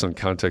had guests on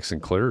Context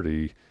and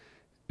Clarity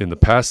in the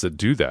past that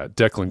do that.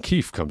 Declan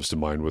Keefe comes to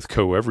mind with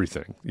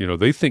Co-Everything.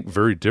 They think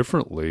very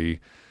differently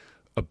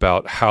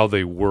about how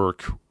they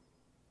work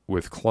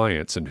with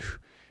clients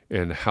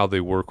and how they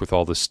work with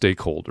all the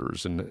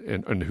stakeholders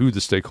and who the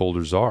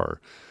stakeholders are.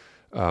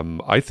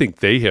 I think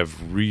they have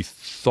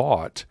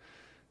rethought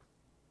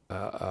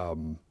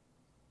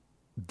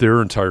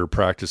their entire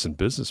practice and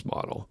business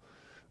model.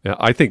 Now,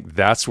 I think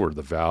that's where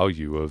the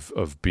value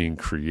of being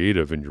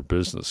creative in your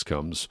business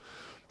comes.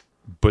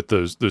 But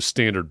those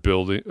standard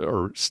building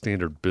or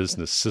standard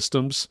business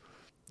systems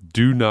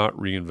do not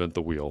reinvent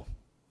the wheel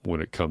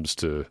when it comes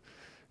to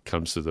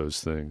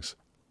those things.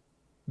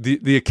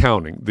 The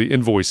accounting, the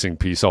invoicing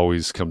piece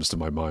always comes to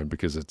my mind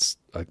because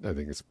I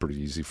think it's pretty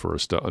easy for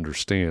us to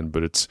understand.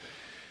 But it's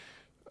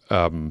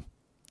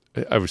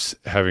I was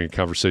having a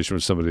conversation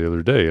with somebody the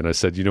other day, and I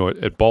said,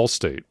 at Ball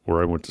State,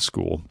 where I went to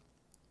school,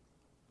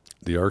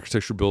 the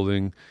architecture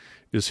building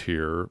is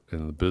here,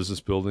 and the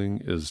business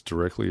building is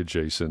directly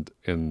adjacent.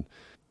 And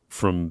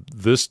from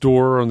this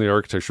door on the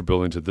architecture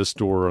building to this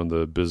door on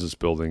the business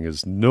building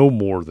is no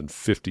more than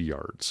 50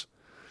 yards.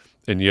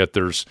 And yet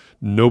there's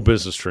no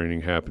business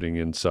training happening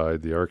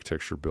inside the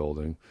architecture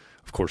building.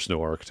 Of course,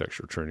 no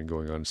architecture training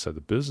going on inside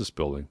the business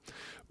building.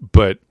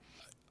 But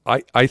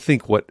I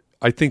think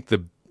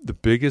the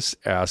biggest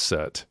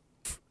asset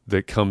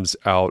that comes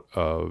out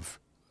of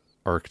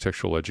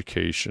architectural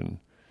education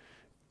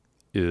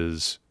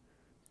is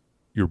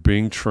you're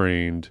being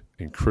trained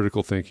in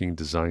critical thinking,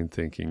 design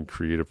thinking,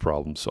 creative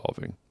problem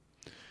solving,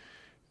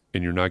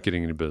 and you're not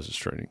getting any business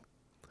training.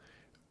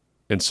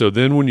 And so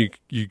then when you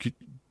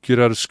get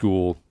out of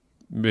school,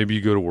 maybe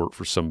you go to work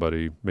for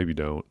somebody, maybe you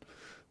don't.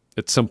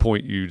 At some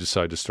point, you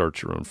decide to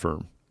start your own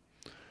firm.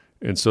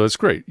 And so that's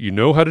great. You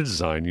know how to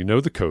design, you know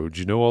the codes,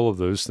 you know all of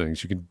those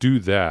things. You can do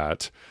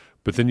that,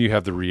 but then you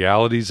have the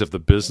realities of the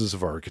business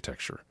of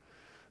architecture,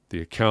 the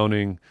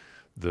accounting,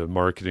 the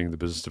marketing, the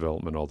business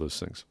development, all those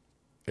things.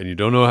 And you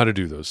don't know how to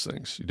do those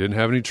things. You didn't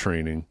have any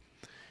training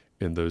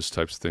in those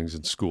types of things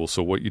in school.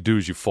 So what you do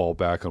is you fall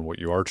back on what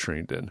you are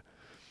trained in,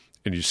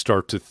 and you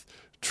start to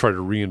try to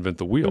reinvent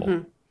the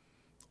wheel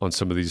on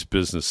some of these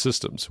business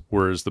systems.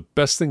 Whereas the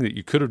best thing that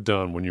you could have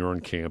done when you were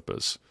on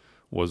campus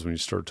was when you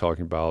started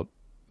talking about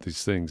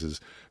these things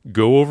is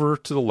go over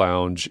to the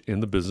lounge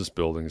in the business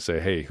building and say,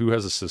 hey, who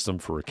has a system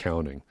for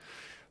accounting?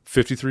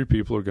 53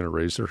 people are going to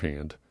raise their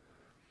hand.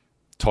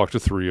 Talk to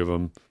 3 of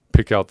them,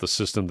 pick out the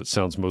system that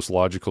sounds most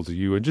logical to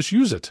you, and just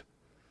use it.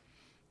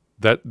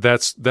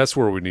 That's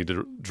where we need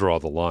to draw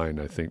the line,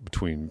 I think,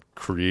 between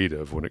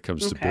creative when it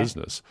comes to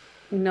business.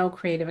 No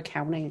creative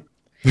accounting.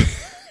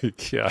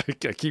 Yeah,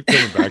 I keep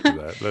coming back to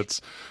that.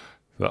 That's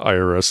the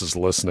IRS is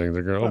listening.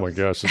 They're going, oh my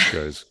gosh, this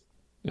guy's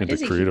into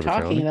creative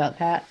accounting. Talking about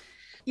that.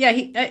 Yeah,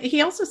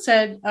 he also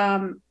said,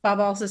 Bob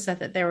also said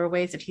that there were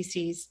ways that he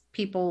sees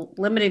people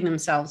limiting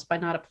themselves by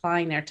not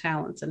applying their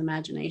talents and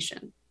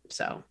imagination.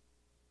 So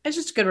it's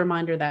just a good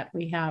reminder that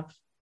we have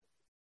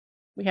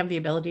the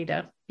ability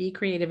to be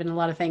creative in a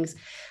lot of things.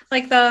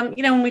 Like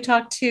when we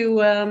talked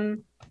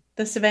to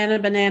the Savannah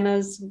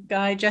Bananas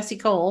guy, Jesse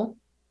Cole,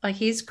 like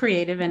he's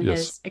creative in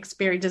his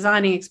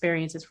designing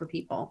experiences for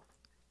people.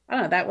 I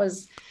don't know,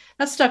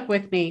 that stuck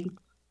with me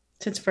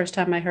since the first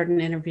time I heard an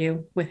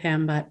interview with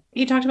him. But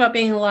he talked about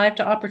being alive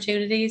to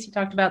opportunities. He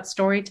talked about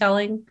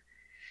storytelling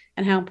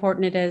and how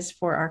important it is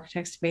for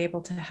architects to be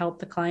able to help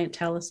the client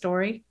tell a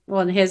story.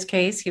 Well, in his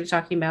case, he was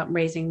talking about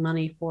raising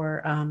money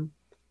for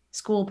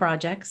school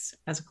projects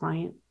as a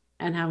client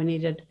and how we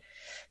needed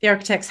the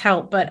architect's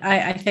help. But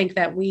I think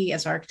that we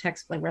as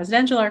architects, like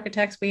residential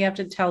architects, we have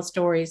to tell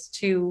stories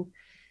to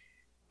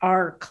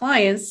our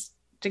clients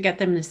to get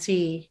them to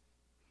see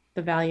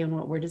the value in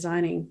what we're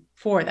designing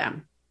for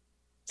them.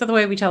 So the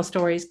way we tell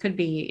stories could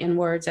be in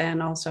words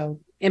and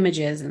also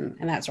images and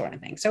that sort of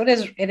thing. So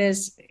it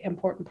is an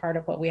important part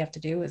of what we have to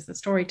do is the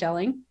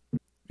storytelling.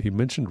 He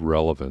mentioned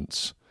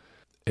relevance.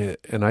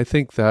 And I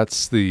think I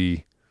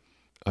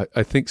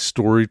think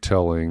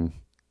storytelling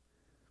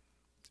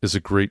is a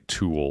great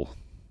tool,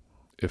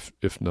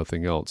 if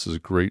nothing else, is a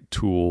great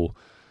tool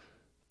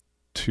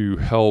to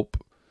help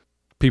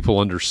people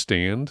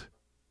understand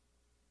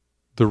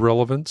the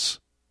relevance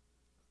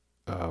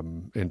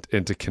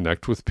and to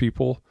connect with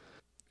people.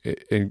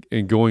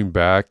 And going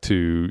back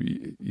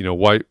to,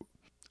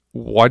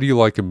 why do you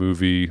like a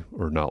movie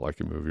or not like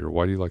a movie, or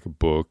why do you like a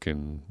book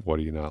and why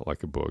do you not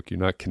like a book? You're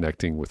not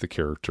connecting with the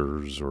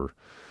characters or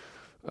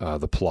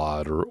the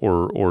plot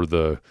or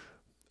the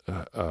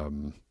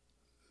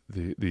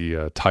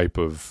type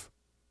of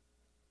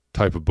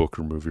book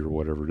or movie or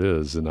whatever it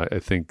is. And I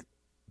think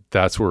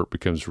that's where it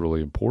becomes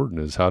really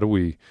important, is how do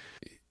we,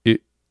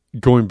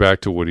 going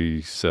back to what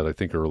he said, I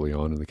think early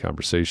on in the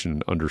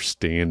conversation,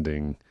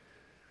 understanding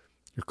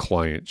your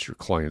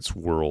client's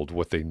world,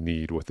 what they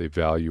need, what they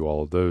value,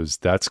 all of those,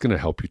 that's going to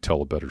help you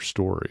tell a better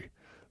story.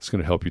 It's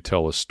going to help you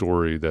tell a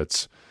story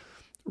that's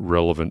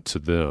relevant to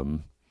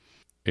them.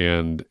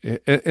 And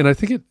I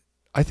think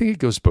it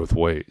goes both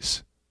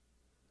ways.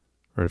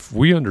 Right? If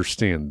we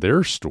understand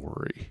their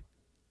story,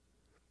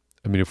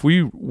 I mean, if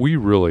we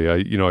really,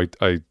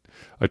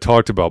 I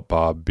talked about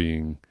Bob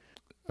being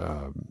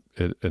an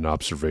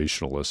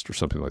observationalist or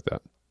something like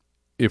that.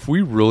 If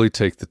we really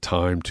take the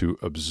time to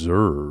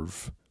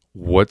observe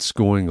what's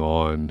going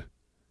on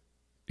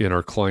in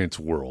our client's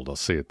world, I'll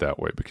say it that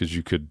way, because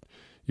you could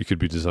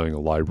be designing a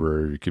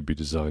library, you could be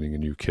designing a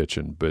new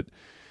kitchen, but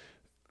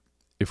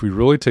if we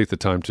really take the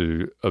time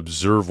to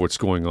observe what's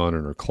going on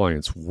in our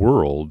client's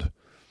world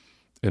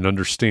and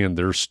understand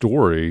their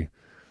story,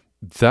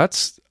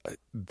 that's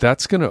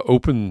going to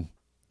open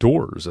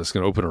doors. That's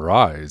going to open our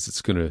eyes.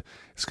 It's going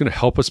to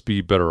help us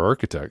be better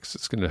architects.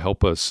 It's going to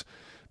help us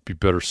be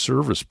better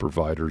service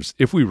providers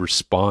if we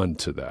respond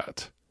to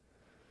that.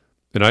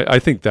 And I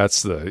think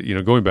that's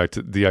going back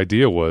to the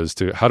idea was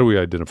to how do we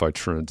identify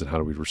trends and how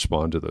do we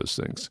respond to those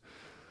things?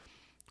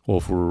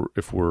 Well,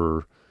 if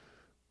we're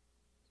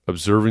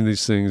observing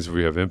these things, if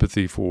we have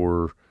empathy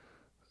for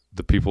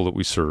the people that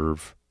we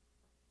serve,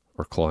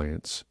 our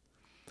clients,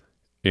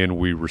 and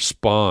we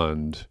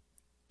respond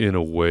in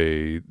a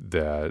way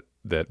that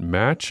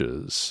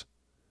matches,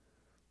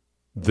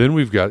 then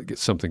we've got to get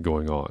something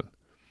going on.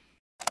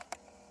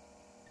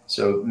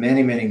 So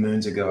many, many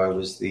moons ago, I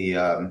was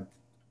the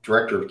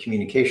director of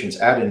communications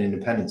at an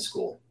independent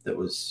school that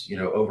was,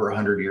 over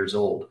 100 years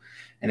old.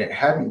 And it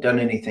hadn't done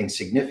anything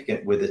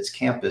significant with its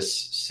campus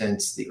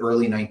since the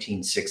early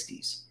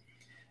 1960s.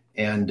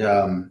 And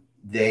I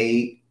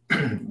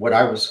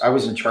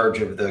was in charge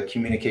of the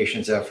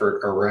communications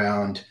effort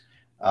around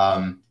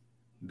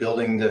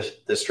building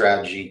the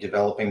strategy,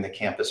 developing the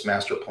campus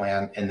master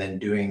plan, and then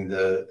doing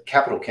the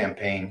capital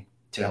campaign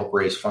to help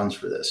raise funds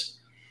for this.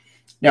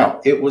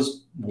 Now, it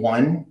was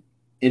one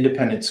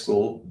independent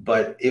school,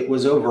 but it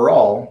was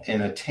overall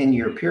in a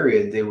 10-year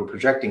period, they were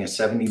projecting a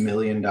 $70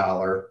 million,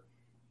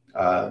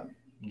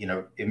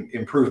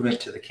 improvement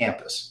to the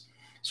campus.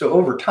 So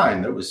over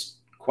time, it was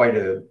quite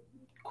an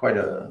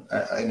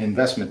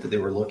investment that they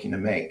wwere looking to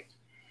make.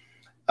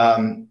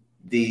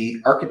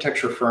 The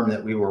architecture firm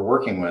that we were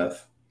working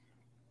with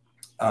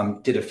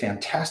did a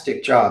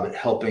fantastic job at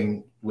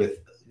helping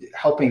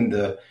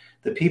the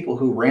people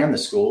who ran the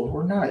school who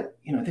were not,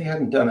 they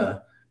hadn't done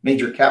a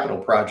major capital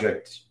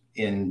project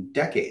in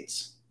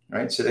decades,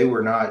 right? So they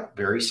were not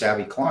very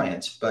savvy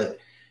clients, but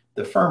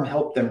the firm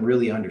helped them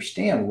really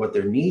understand what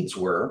their needs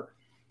were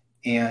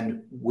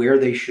and where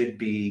they should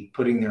be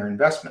putting their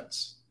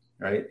investments,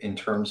 right? In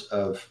terms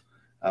of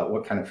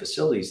what kind of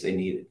facilities they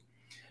needed.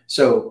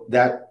 So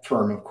that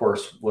firm, of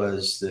course,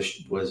 was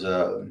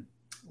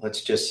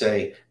let's just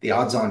say the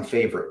odds-on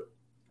favorite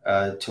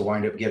to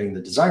wind up getting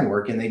the design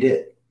work, and they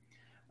did.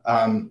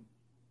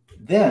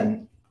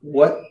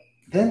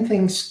 Then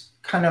things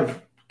kind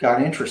of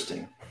got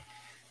interesting,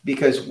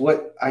 because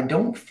what I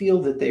don't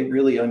feel that they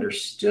really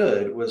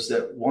understood was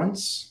that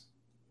once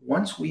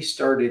we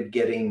started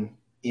getting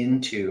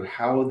into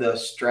how the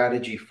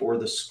strategy for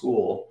the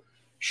school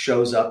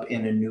shows up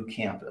in a new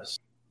campus,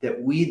 that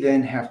we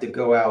then have to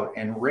go out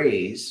and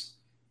raise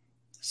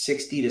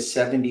 60 to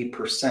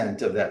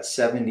 70% of that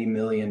 $70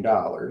 million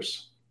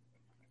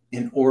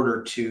in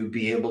order to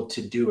be able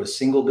to do a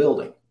single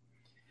building.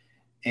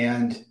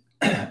 And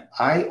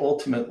I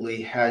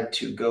ultimately had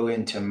to go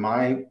into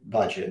my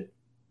budget.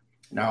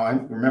 Now,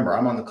 I'm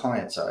on the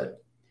client side.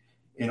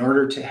 In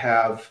order to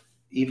have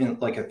even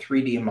like a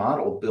 3D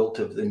model built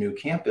of the new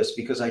campus,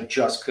 because I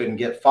just couldn't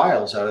get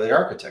files out of the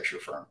architecture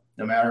firm,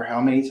 no matter how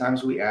many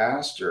times we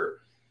asked or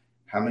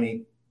how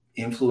many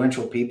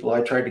influential people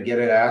I tried to get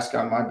it to ask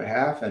on my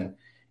behalf. And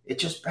it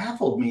just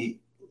baffled me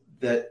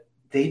that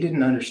they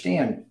didn't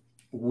understand.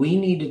 We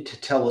needed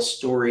to tell a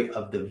story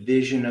of the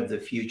vision of the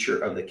future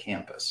of the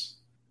campus.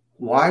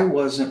 Why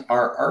wasn't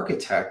our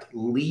architect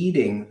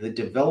leading the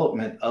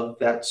development of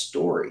that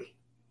story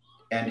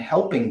and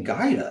helping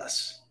guide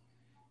us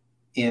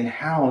in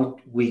how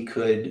we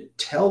could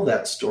tell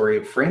that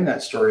story, frame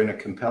that story in a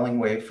compelling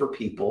way for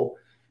people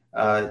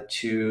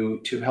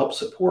to help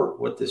support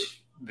what this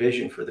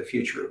vision for the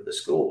future of the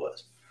school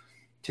was?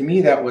 To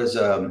me, that was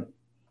a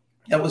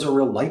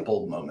real light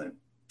bulb moment,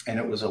 and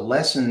it was a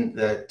lesson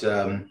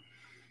that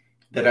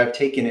I've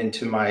taken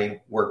into my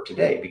work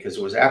today, because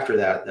it was after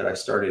that I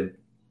started,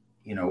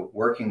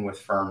 working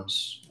with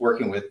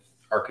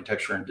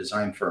architecture and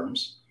design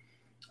firms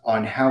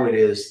on how it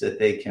is that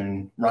they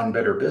can run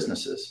better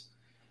businesses.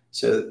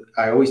 So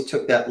I always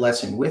took that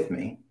lesson with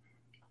me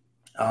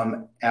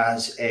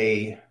as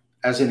an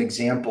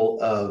example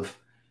of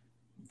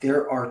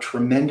there are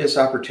tremendous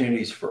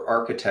opportunities for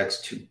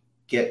architects to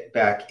get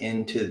back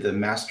into the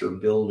master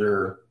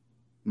builder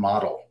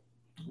model,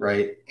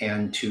 right?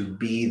 And to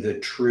be the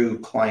true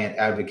client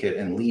advocate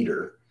and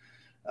leader.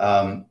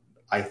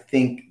 I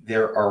think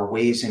there are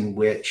ways in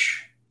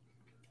which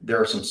there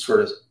are some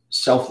sort of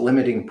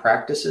self-limiting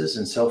practices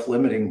and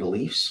self-limiting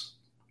beliefs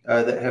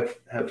that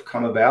have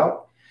come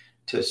about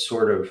to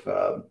sort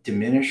of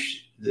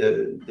diminish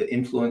the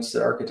influence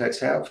that architects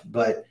have.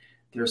 But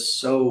there's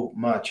so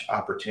much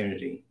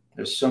opportunity.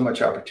 There's so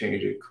much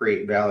opportunity to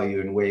create value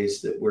in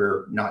ways that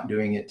we're not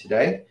doing it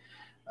today.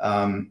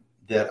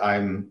 That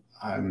I'm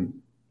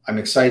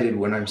excited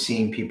when I'm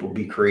seeing people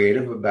be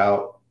creative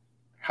about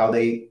how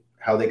they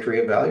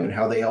create value and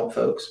how they help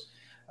folks,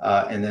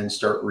 and then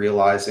start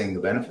realizing the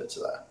benefits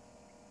of that.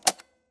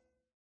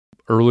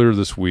 Earlier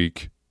this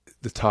week,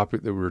 the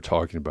topic that we were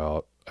talking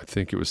about, I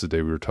think it was the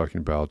day we were talking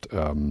about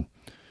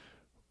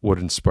what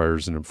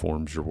inspires and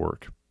informs your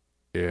work.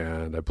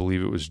 And I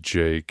believe it was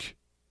Jake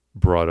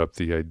brought up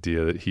the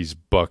idea that he's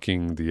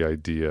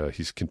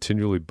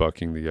continually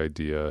bucking the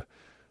idea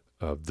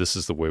of this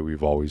is the way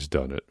we've always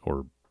done it,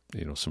 or,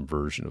 some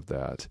version of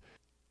that.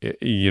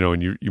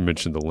 And you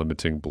mentioned the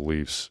limiting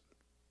beliefs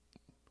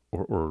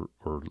or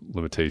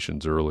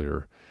limitations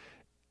earlier.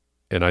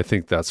 And I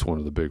think that's one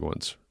of the big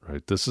ones,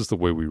 right? This is the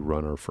way we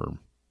run our firm.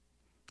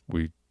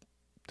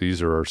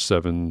 These are our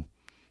 7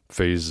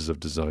 phases of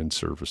design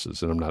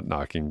services. And I'm not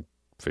knocking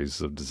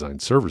phases of design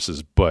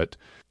services, but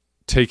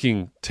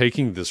taking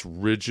this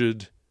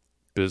rigid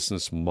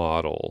business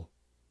model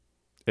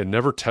and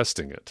never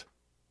testing it.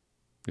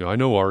 I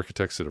know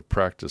architects that have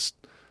practiced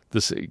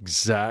this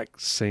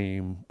exact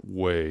same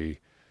way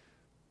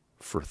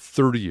for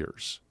 30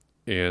 years,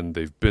 and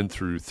they've been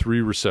through 3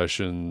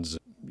 recessions,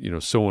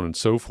 so on and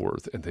so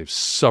forth, and they've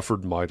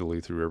suffered mightily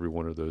through every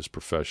one of those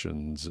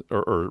professions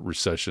or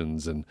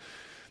recessions and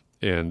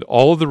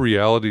all of the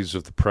realities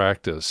of the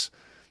practice.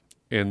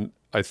 And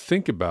I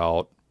think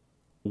about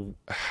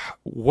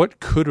what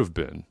could have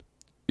been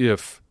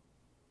if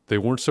they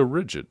weren't so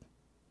rigid,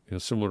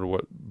 similar to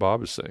what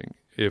Bob is saying.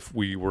 If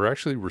we were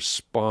actually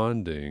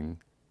responding,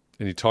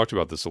 and he talked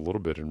about this a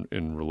little bit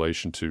in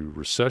relation to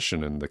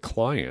recession and the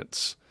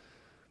clients,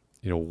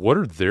 what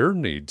are their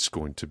needs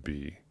going to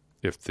be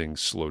if things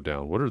slow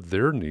down? What are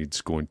their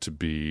needs going to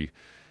be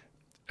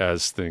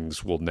as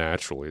things will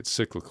naturally, it's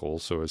cyclical,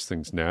 so as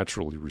things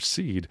naturally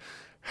recede,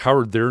 how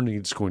are their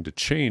needs going to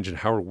change, and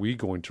how are we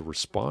going to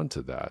respond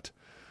to that?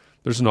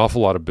 There's an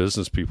awful lot of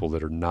business people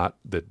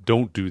that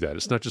don't do that.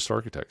 It's not just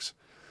architects,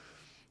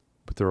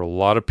 but there are a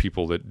lot of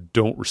people that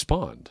don't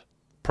respond.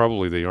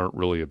 Probably they aren't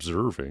really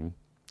observing.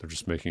 They're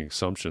just making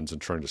assumptions and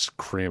trying to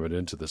cram it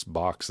into this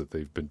box that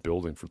they've been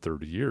building for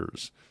 30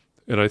 years.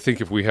 And I think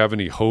if we have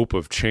any hope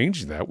of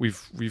changing that,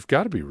 we've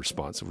got to be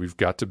responsive. We've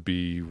got to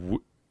be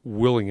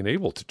willing and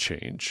able to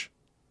change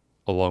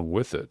along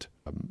with it.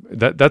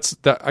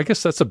 I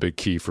guess that's a big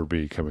key for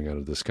me coming out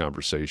of this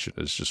conversation,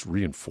 is just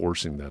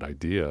reinforcing that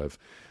idea of,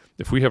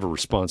 if we have a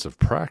responsive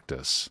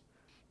practice,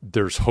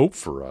 there's hope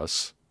for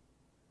us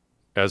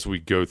as we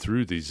go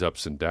through these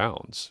ups and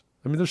downs.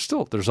 I mean,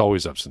 there's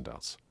always ups and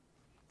downs.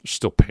 There's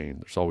still pain.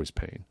 There's always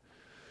pain.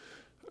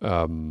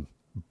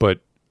 But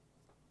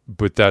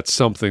that's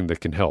something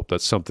that can help.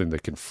 That's something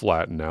that can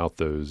flatten out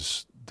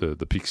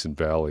the peaks and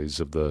valleys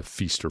of the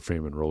feast or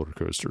famine roller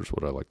coaster is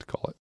what I like to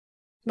call it.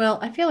 Well,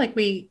 I feel like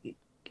we,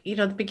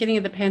 the beginning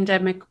of the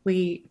pandemic,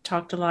 we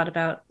talked a lot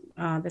about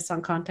this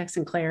on Context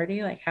and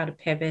Clarity, like how to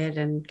pivot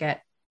and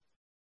get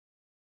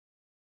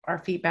our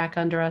feet back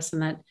under us.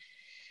 And that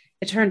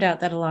it turned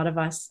out that a lot of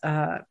us,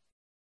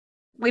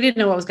 we didn't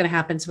know what was going to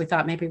happen. So we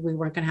thought maybe we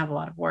weren't going to have a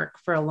lot of work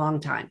for a long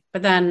time.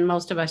 But then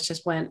most of us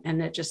just went,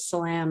 and it just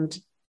slammed.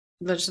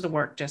 The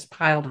work just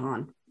piled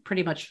on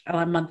pretty much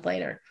a month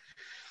later.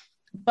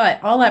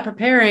 But all that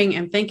preparing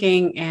and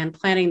thinking and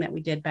planning that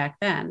we did back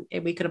then,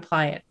 we could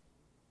apply it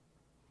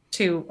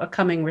to a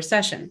coming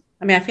recession.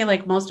 I mean, I feel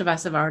like most of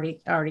us have already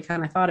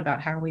kind of thought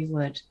about how we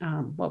would,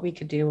 what we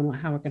could do and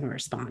how we're going to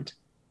respond.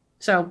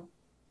 So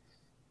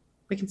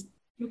we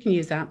can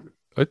use that.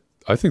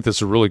 I think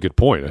that's a really good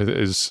point.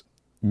 Is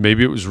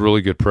maybe it was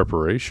really good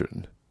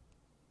preparation,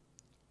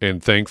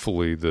 and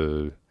thankfully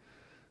the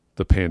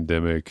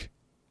pandemic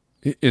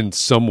in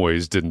some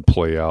ways didn't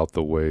play out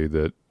the way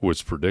that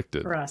was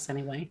predicted for us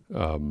anyway.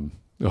 Right,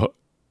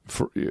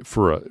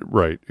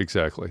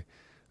 exactly.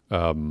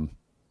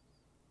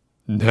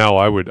 Now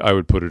I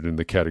would put it in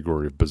the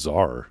category of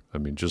bizarre. I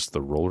mean, just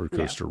the roller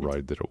coaster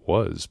ride that it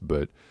was,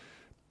 but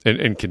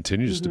and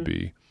continues to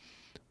be.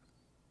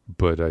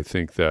 But I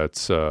think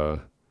that's I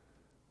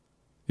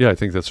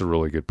think that's a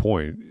really good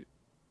point.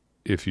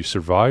 If you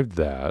survived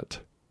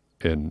that,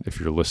 and if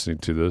you're listening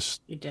to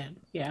this, you did.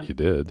 Yeah, you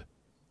did.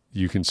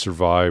 You can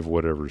survive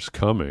whatever's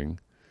coming.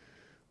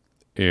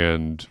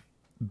 And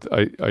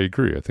I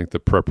agree. I think the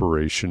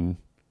preparation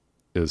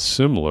is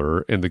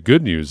similar. And the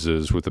good news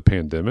is, with the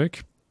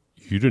pandemic,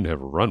 you didn't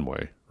have a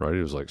runway, right?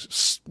 It was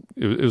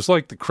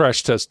like the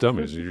crash test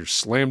dummies. You're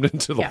slammed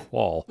into the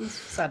wall.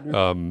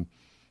 Sudden.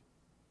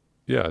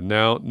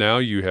 Now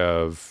you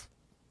have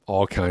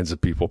all kinds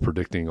of people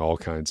predicting all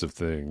kinds of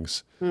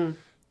things. And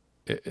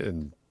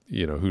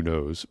who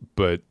knows?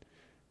 But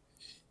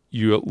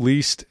you at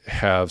least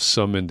have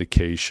some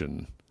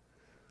indication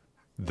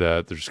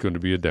that there's going to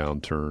be a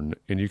downturn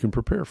and you can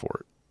prepare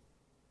for it.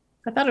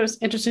 I thought it was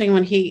interesting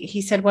when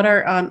he said, "What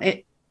are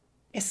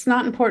it's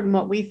not important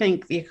what we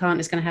think is going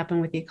to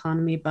happen with the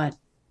economy, but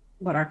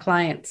what our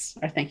clients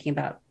are thinking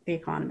about the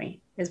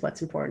economy is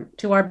what's important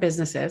to our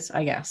businesses,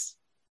 I guess."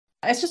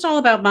 It's just all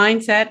about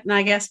mindset, and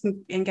I guess,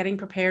 and getting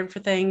prepared for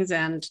things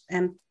and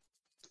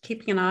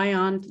keeping an eye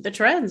on the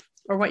trends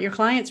or what your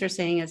clients are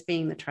seeing as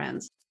being the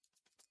trends.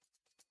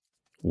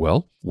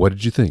 Well, what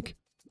did you think?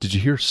 Did you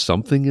hear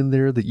something in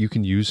there that you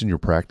can use in your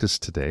practice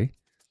today?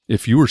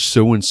 If you were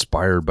so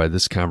inspired by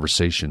this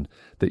conversation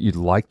that you'd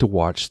like to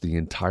watch the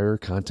entire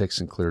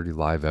Context and Clarity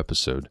Live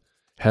episode,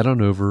 head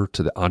on over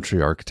to the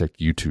EntreArchitect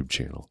YouTube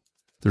channel.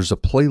 There's a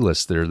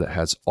playlist there that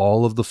has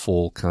all of the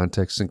full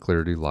Context and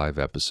Clarity Live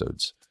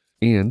episodes.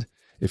 And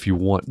if you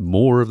want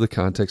more of the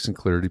Context and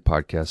Clarity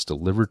podcast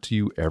delivered to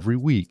you every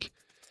week,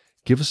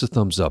 give us a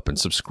thumbs up and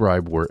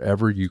subscribe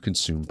wherever you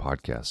consume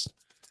podcasts.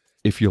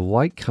 If you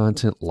like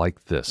content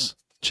like this,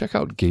 check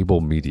out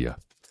Gable Media.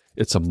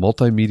 It's a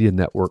multimedia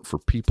network for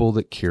people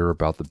that care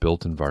about the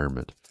built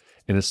environment,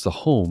 and it's the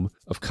home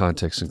of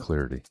Context and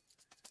Clarity.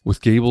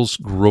 With Gable's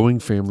growing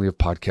family of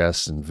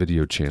podcasts and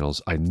video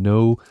channels, I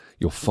know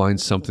you'll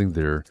find something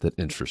there that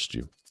interests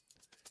you.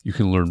 You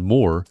can learn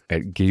more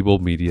at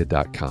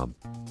gablemedia.com.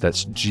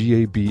 That's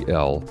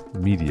GABL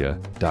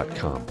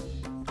media.com.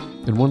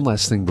 And one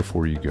last thing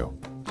before you go.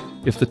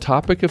 If the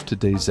topic of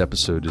today's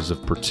episode is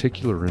of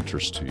particular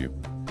interest to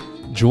you,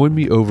 join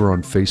me over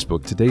on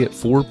Facebook today at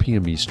 4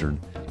 p.m. Eastern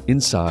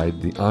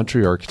inside the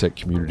EntreArchitect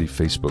Community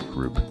Facebook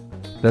group.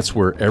 That's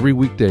where every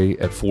weekday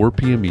at 4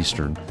 p.m.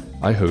 Eastern,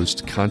 I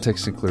host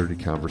Context and Clarity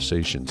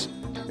conversations,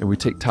 and we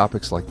take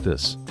topics like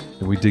this,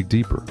 and we dig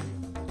deeper.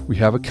 We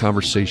have a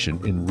conversation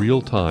in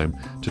real time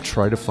to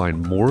try to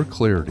find more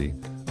clarity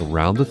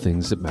around the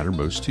things that matter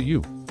most to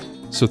you.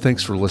 So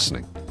thanks for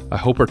listening. I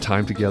hope our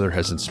time together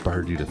has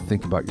inspired you to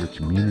think about your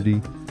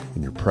community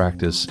and your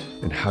practice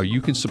and how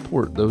you can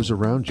support those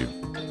around you.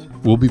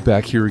 We'll be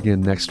back here again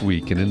next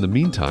week, and in the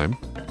meantime,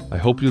 I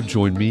hope you'll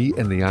join me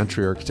and the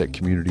EntreArchitect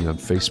community on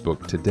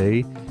Facebook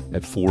today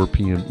at 4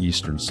 p.m.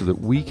 Eastern so that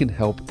we can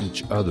help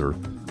each other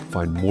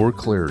find more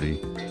clarity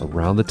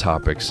around the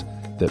topics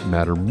that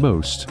matter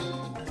most,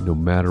 no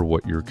matter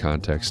what your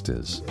context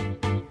is.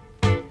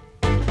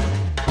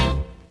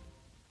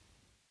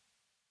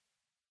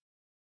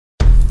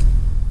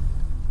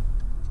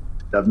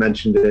 I've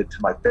mentioned it to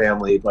my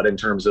family, but in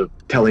terms of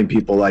telling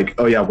people like,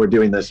 oh yeah, we're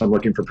doing this, I'm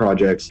looking for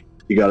projects,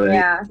 you got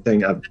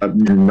anything?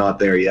 I'm not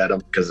there yet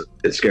because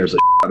it scares the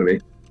shit out of me.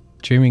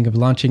 Dreaming of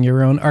launching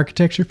your own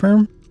architecture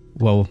firm?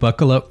 Well,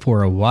 buckle up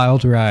for a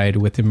wild ride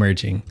with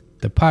Emerging,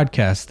 the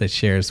podcast that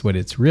shares what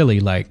it's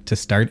really like to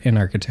start an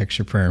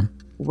architecture firm.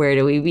 Where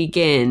do we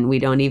begin? We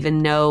don't even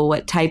know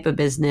what type of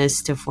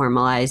business to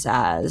formalize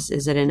as.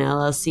 Is it an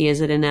LLC?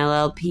 Is it an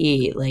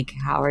LLP? Like,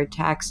 how are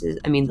taxes?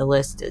 I mean, the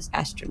list is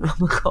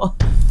astronomical.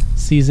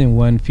 Season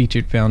 1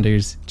 featured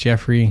founders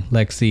Jeffrey,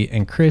 Lexi,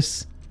 and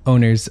Chris,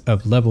 owners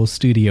of Level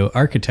Studio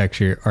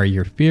Architecture, are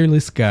your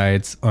fearless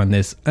guides on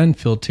this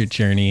unfiltered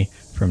journey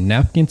from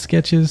napkin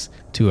sketches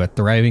to a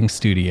thriving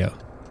studio.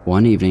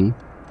 One evening,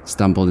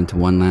 stumbled into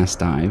one last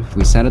dive,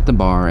 we sat at the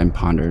bar and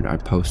pondered our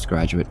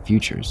postgraduate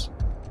futures.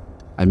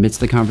 Amidst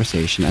the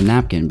conversation, a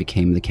napkin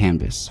became the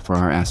canvas for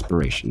our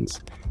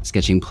aspirations,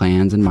 sketching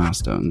plans and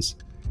milestones,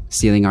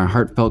 sealing our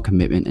heartfelt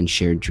commitment and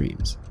shared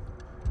dreams.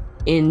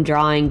 In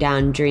drawing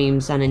down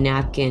dreams on a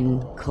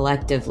napkin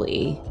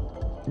collectively,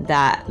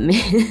 that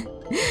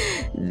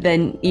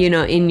then,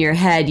 in your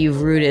head,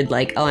 you've rooted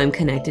like, oh, I'm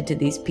connected to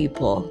these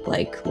people,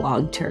 like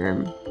long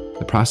term.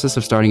 The process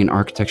of starting an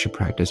architecture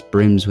practice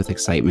brims with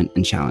excitement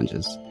and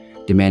challenges,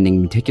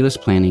 demanding meticulous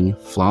planning,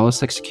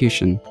 flawless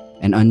execution,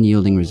 and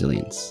unyielding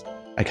resilience.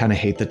 I kind of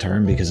hate the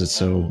term because it's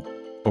so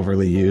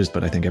overly used,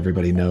 but I think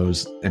everybody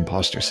knows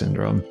imposter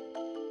syndrome.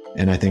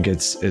 And I think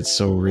it's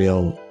so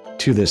real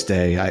to this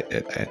day. I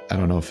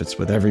don't know if it's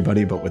with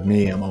everybody, but with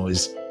me, I'm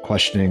always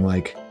questioning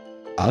like,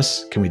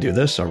 us, can we do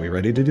this? Are we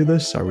ready to do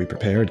this? Are we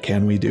prepared?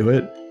 Can we do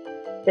it?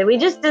 Did we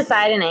just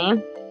decide a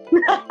name?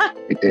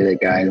 We did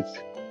it, guys.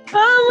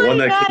 Oh my God. The one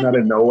that came out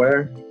of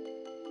nowhere?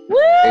 Woo!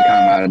 It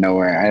came out of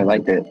nowhere. I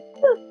liked it.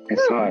 I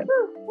saw it.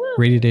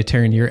 Ready to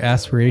turn your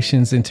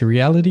aspirations into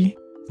reality?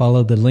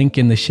 Follow the link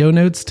in the show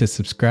notes to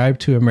subscribe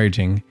to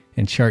Emerging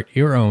and chart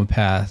your own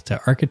path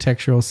to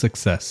architectural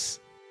success.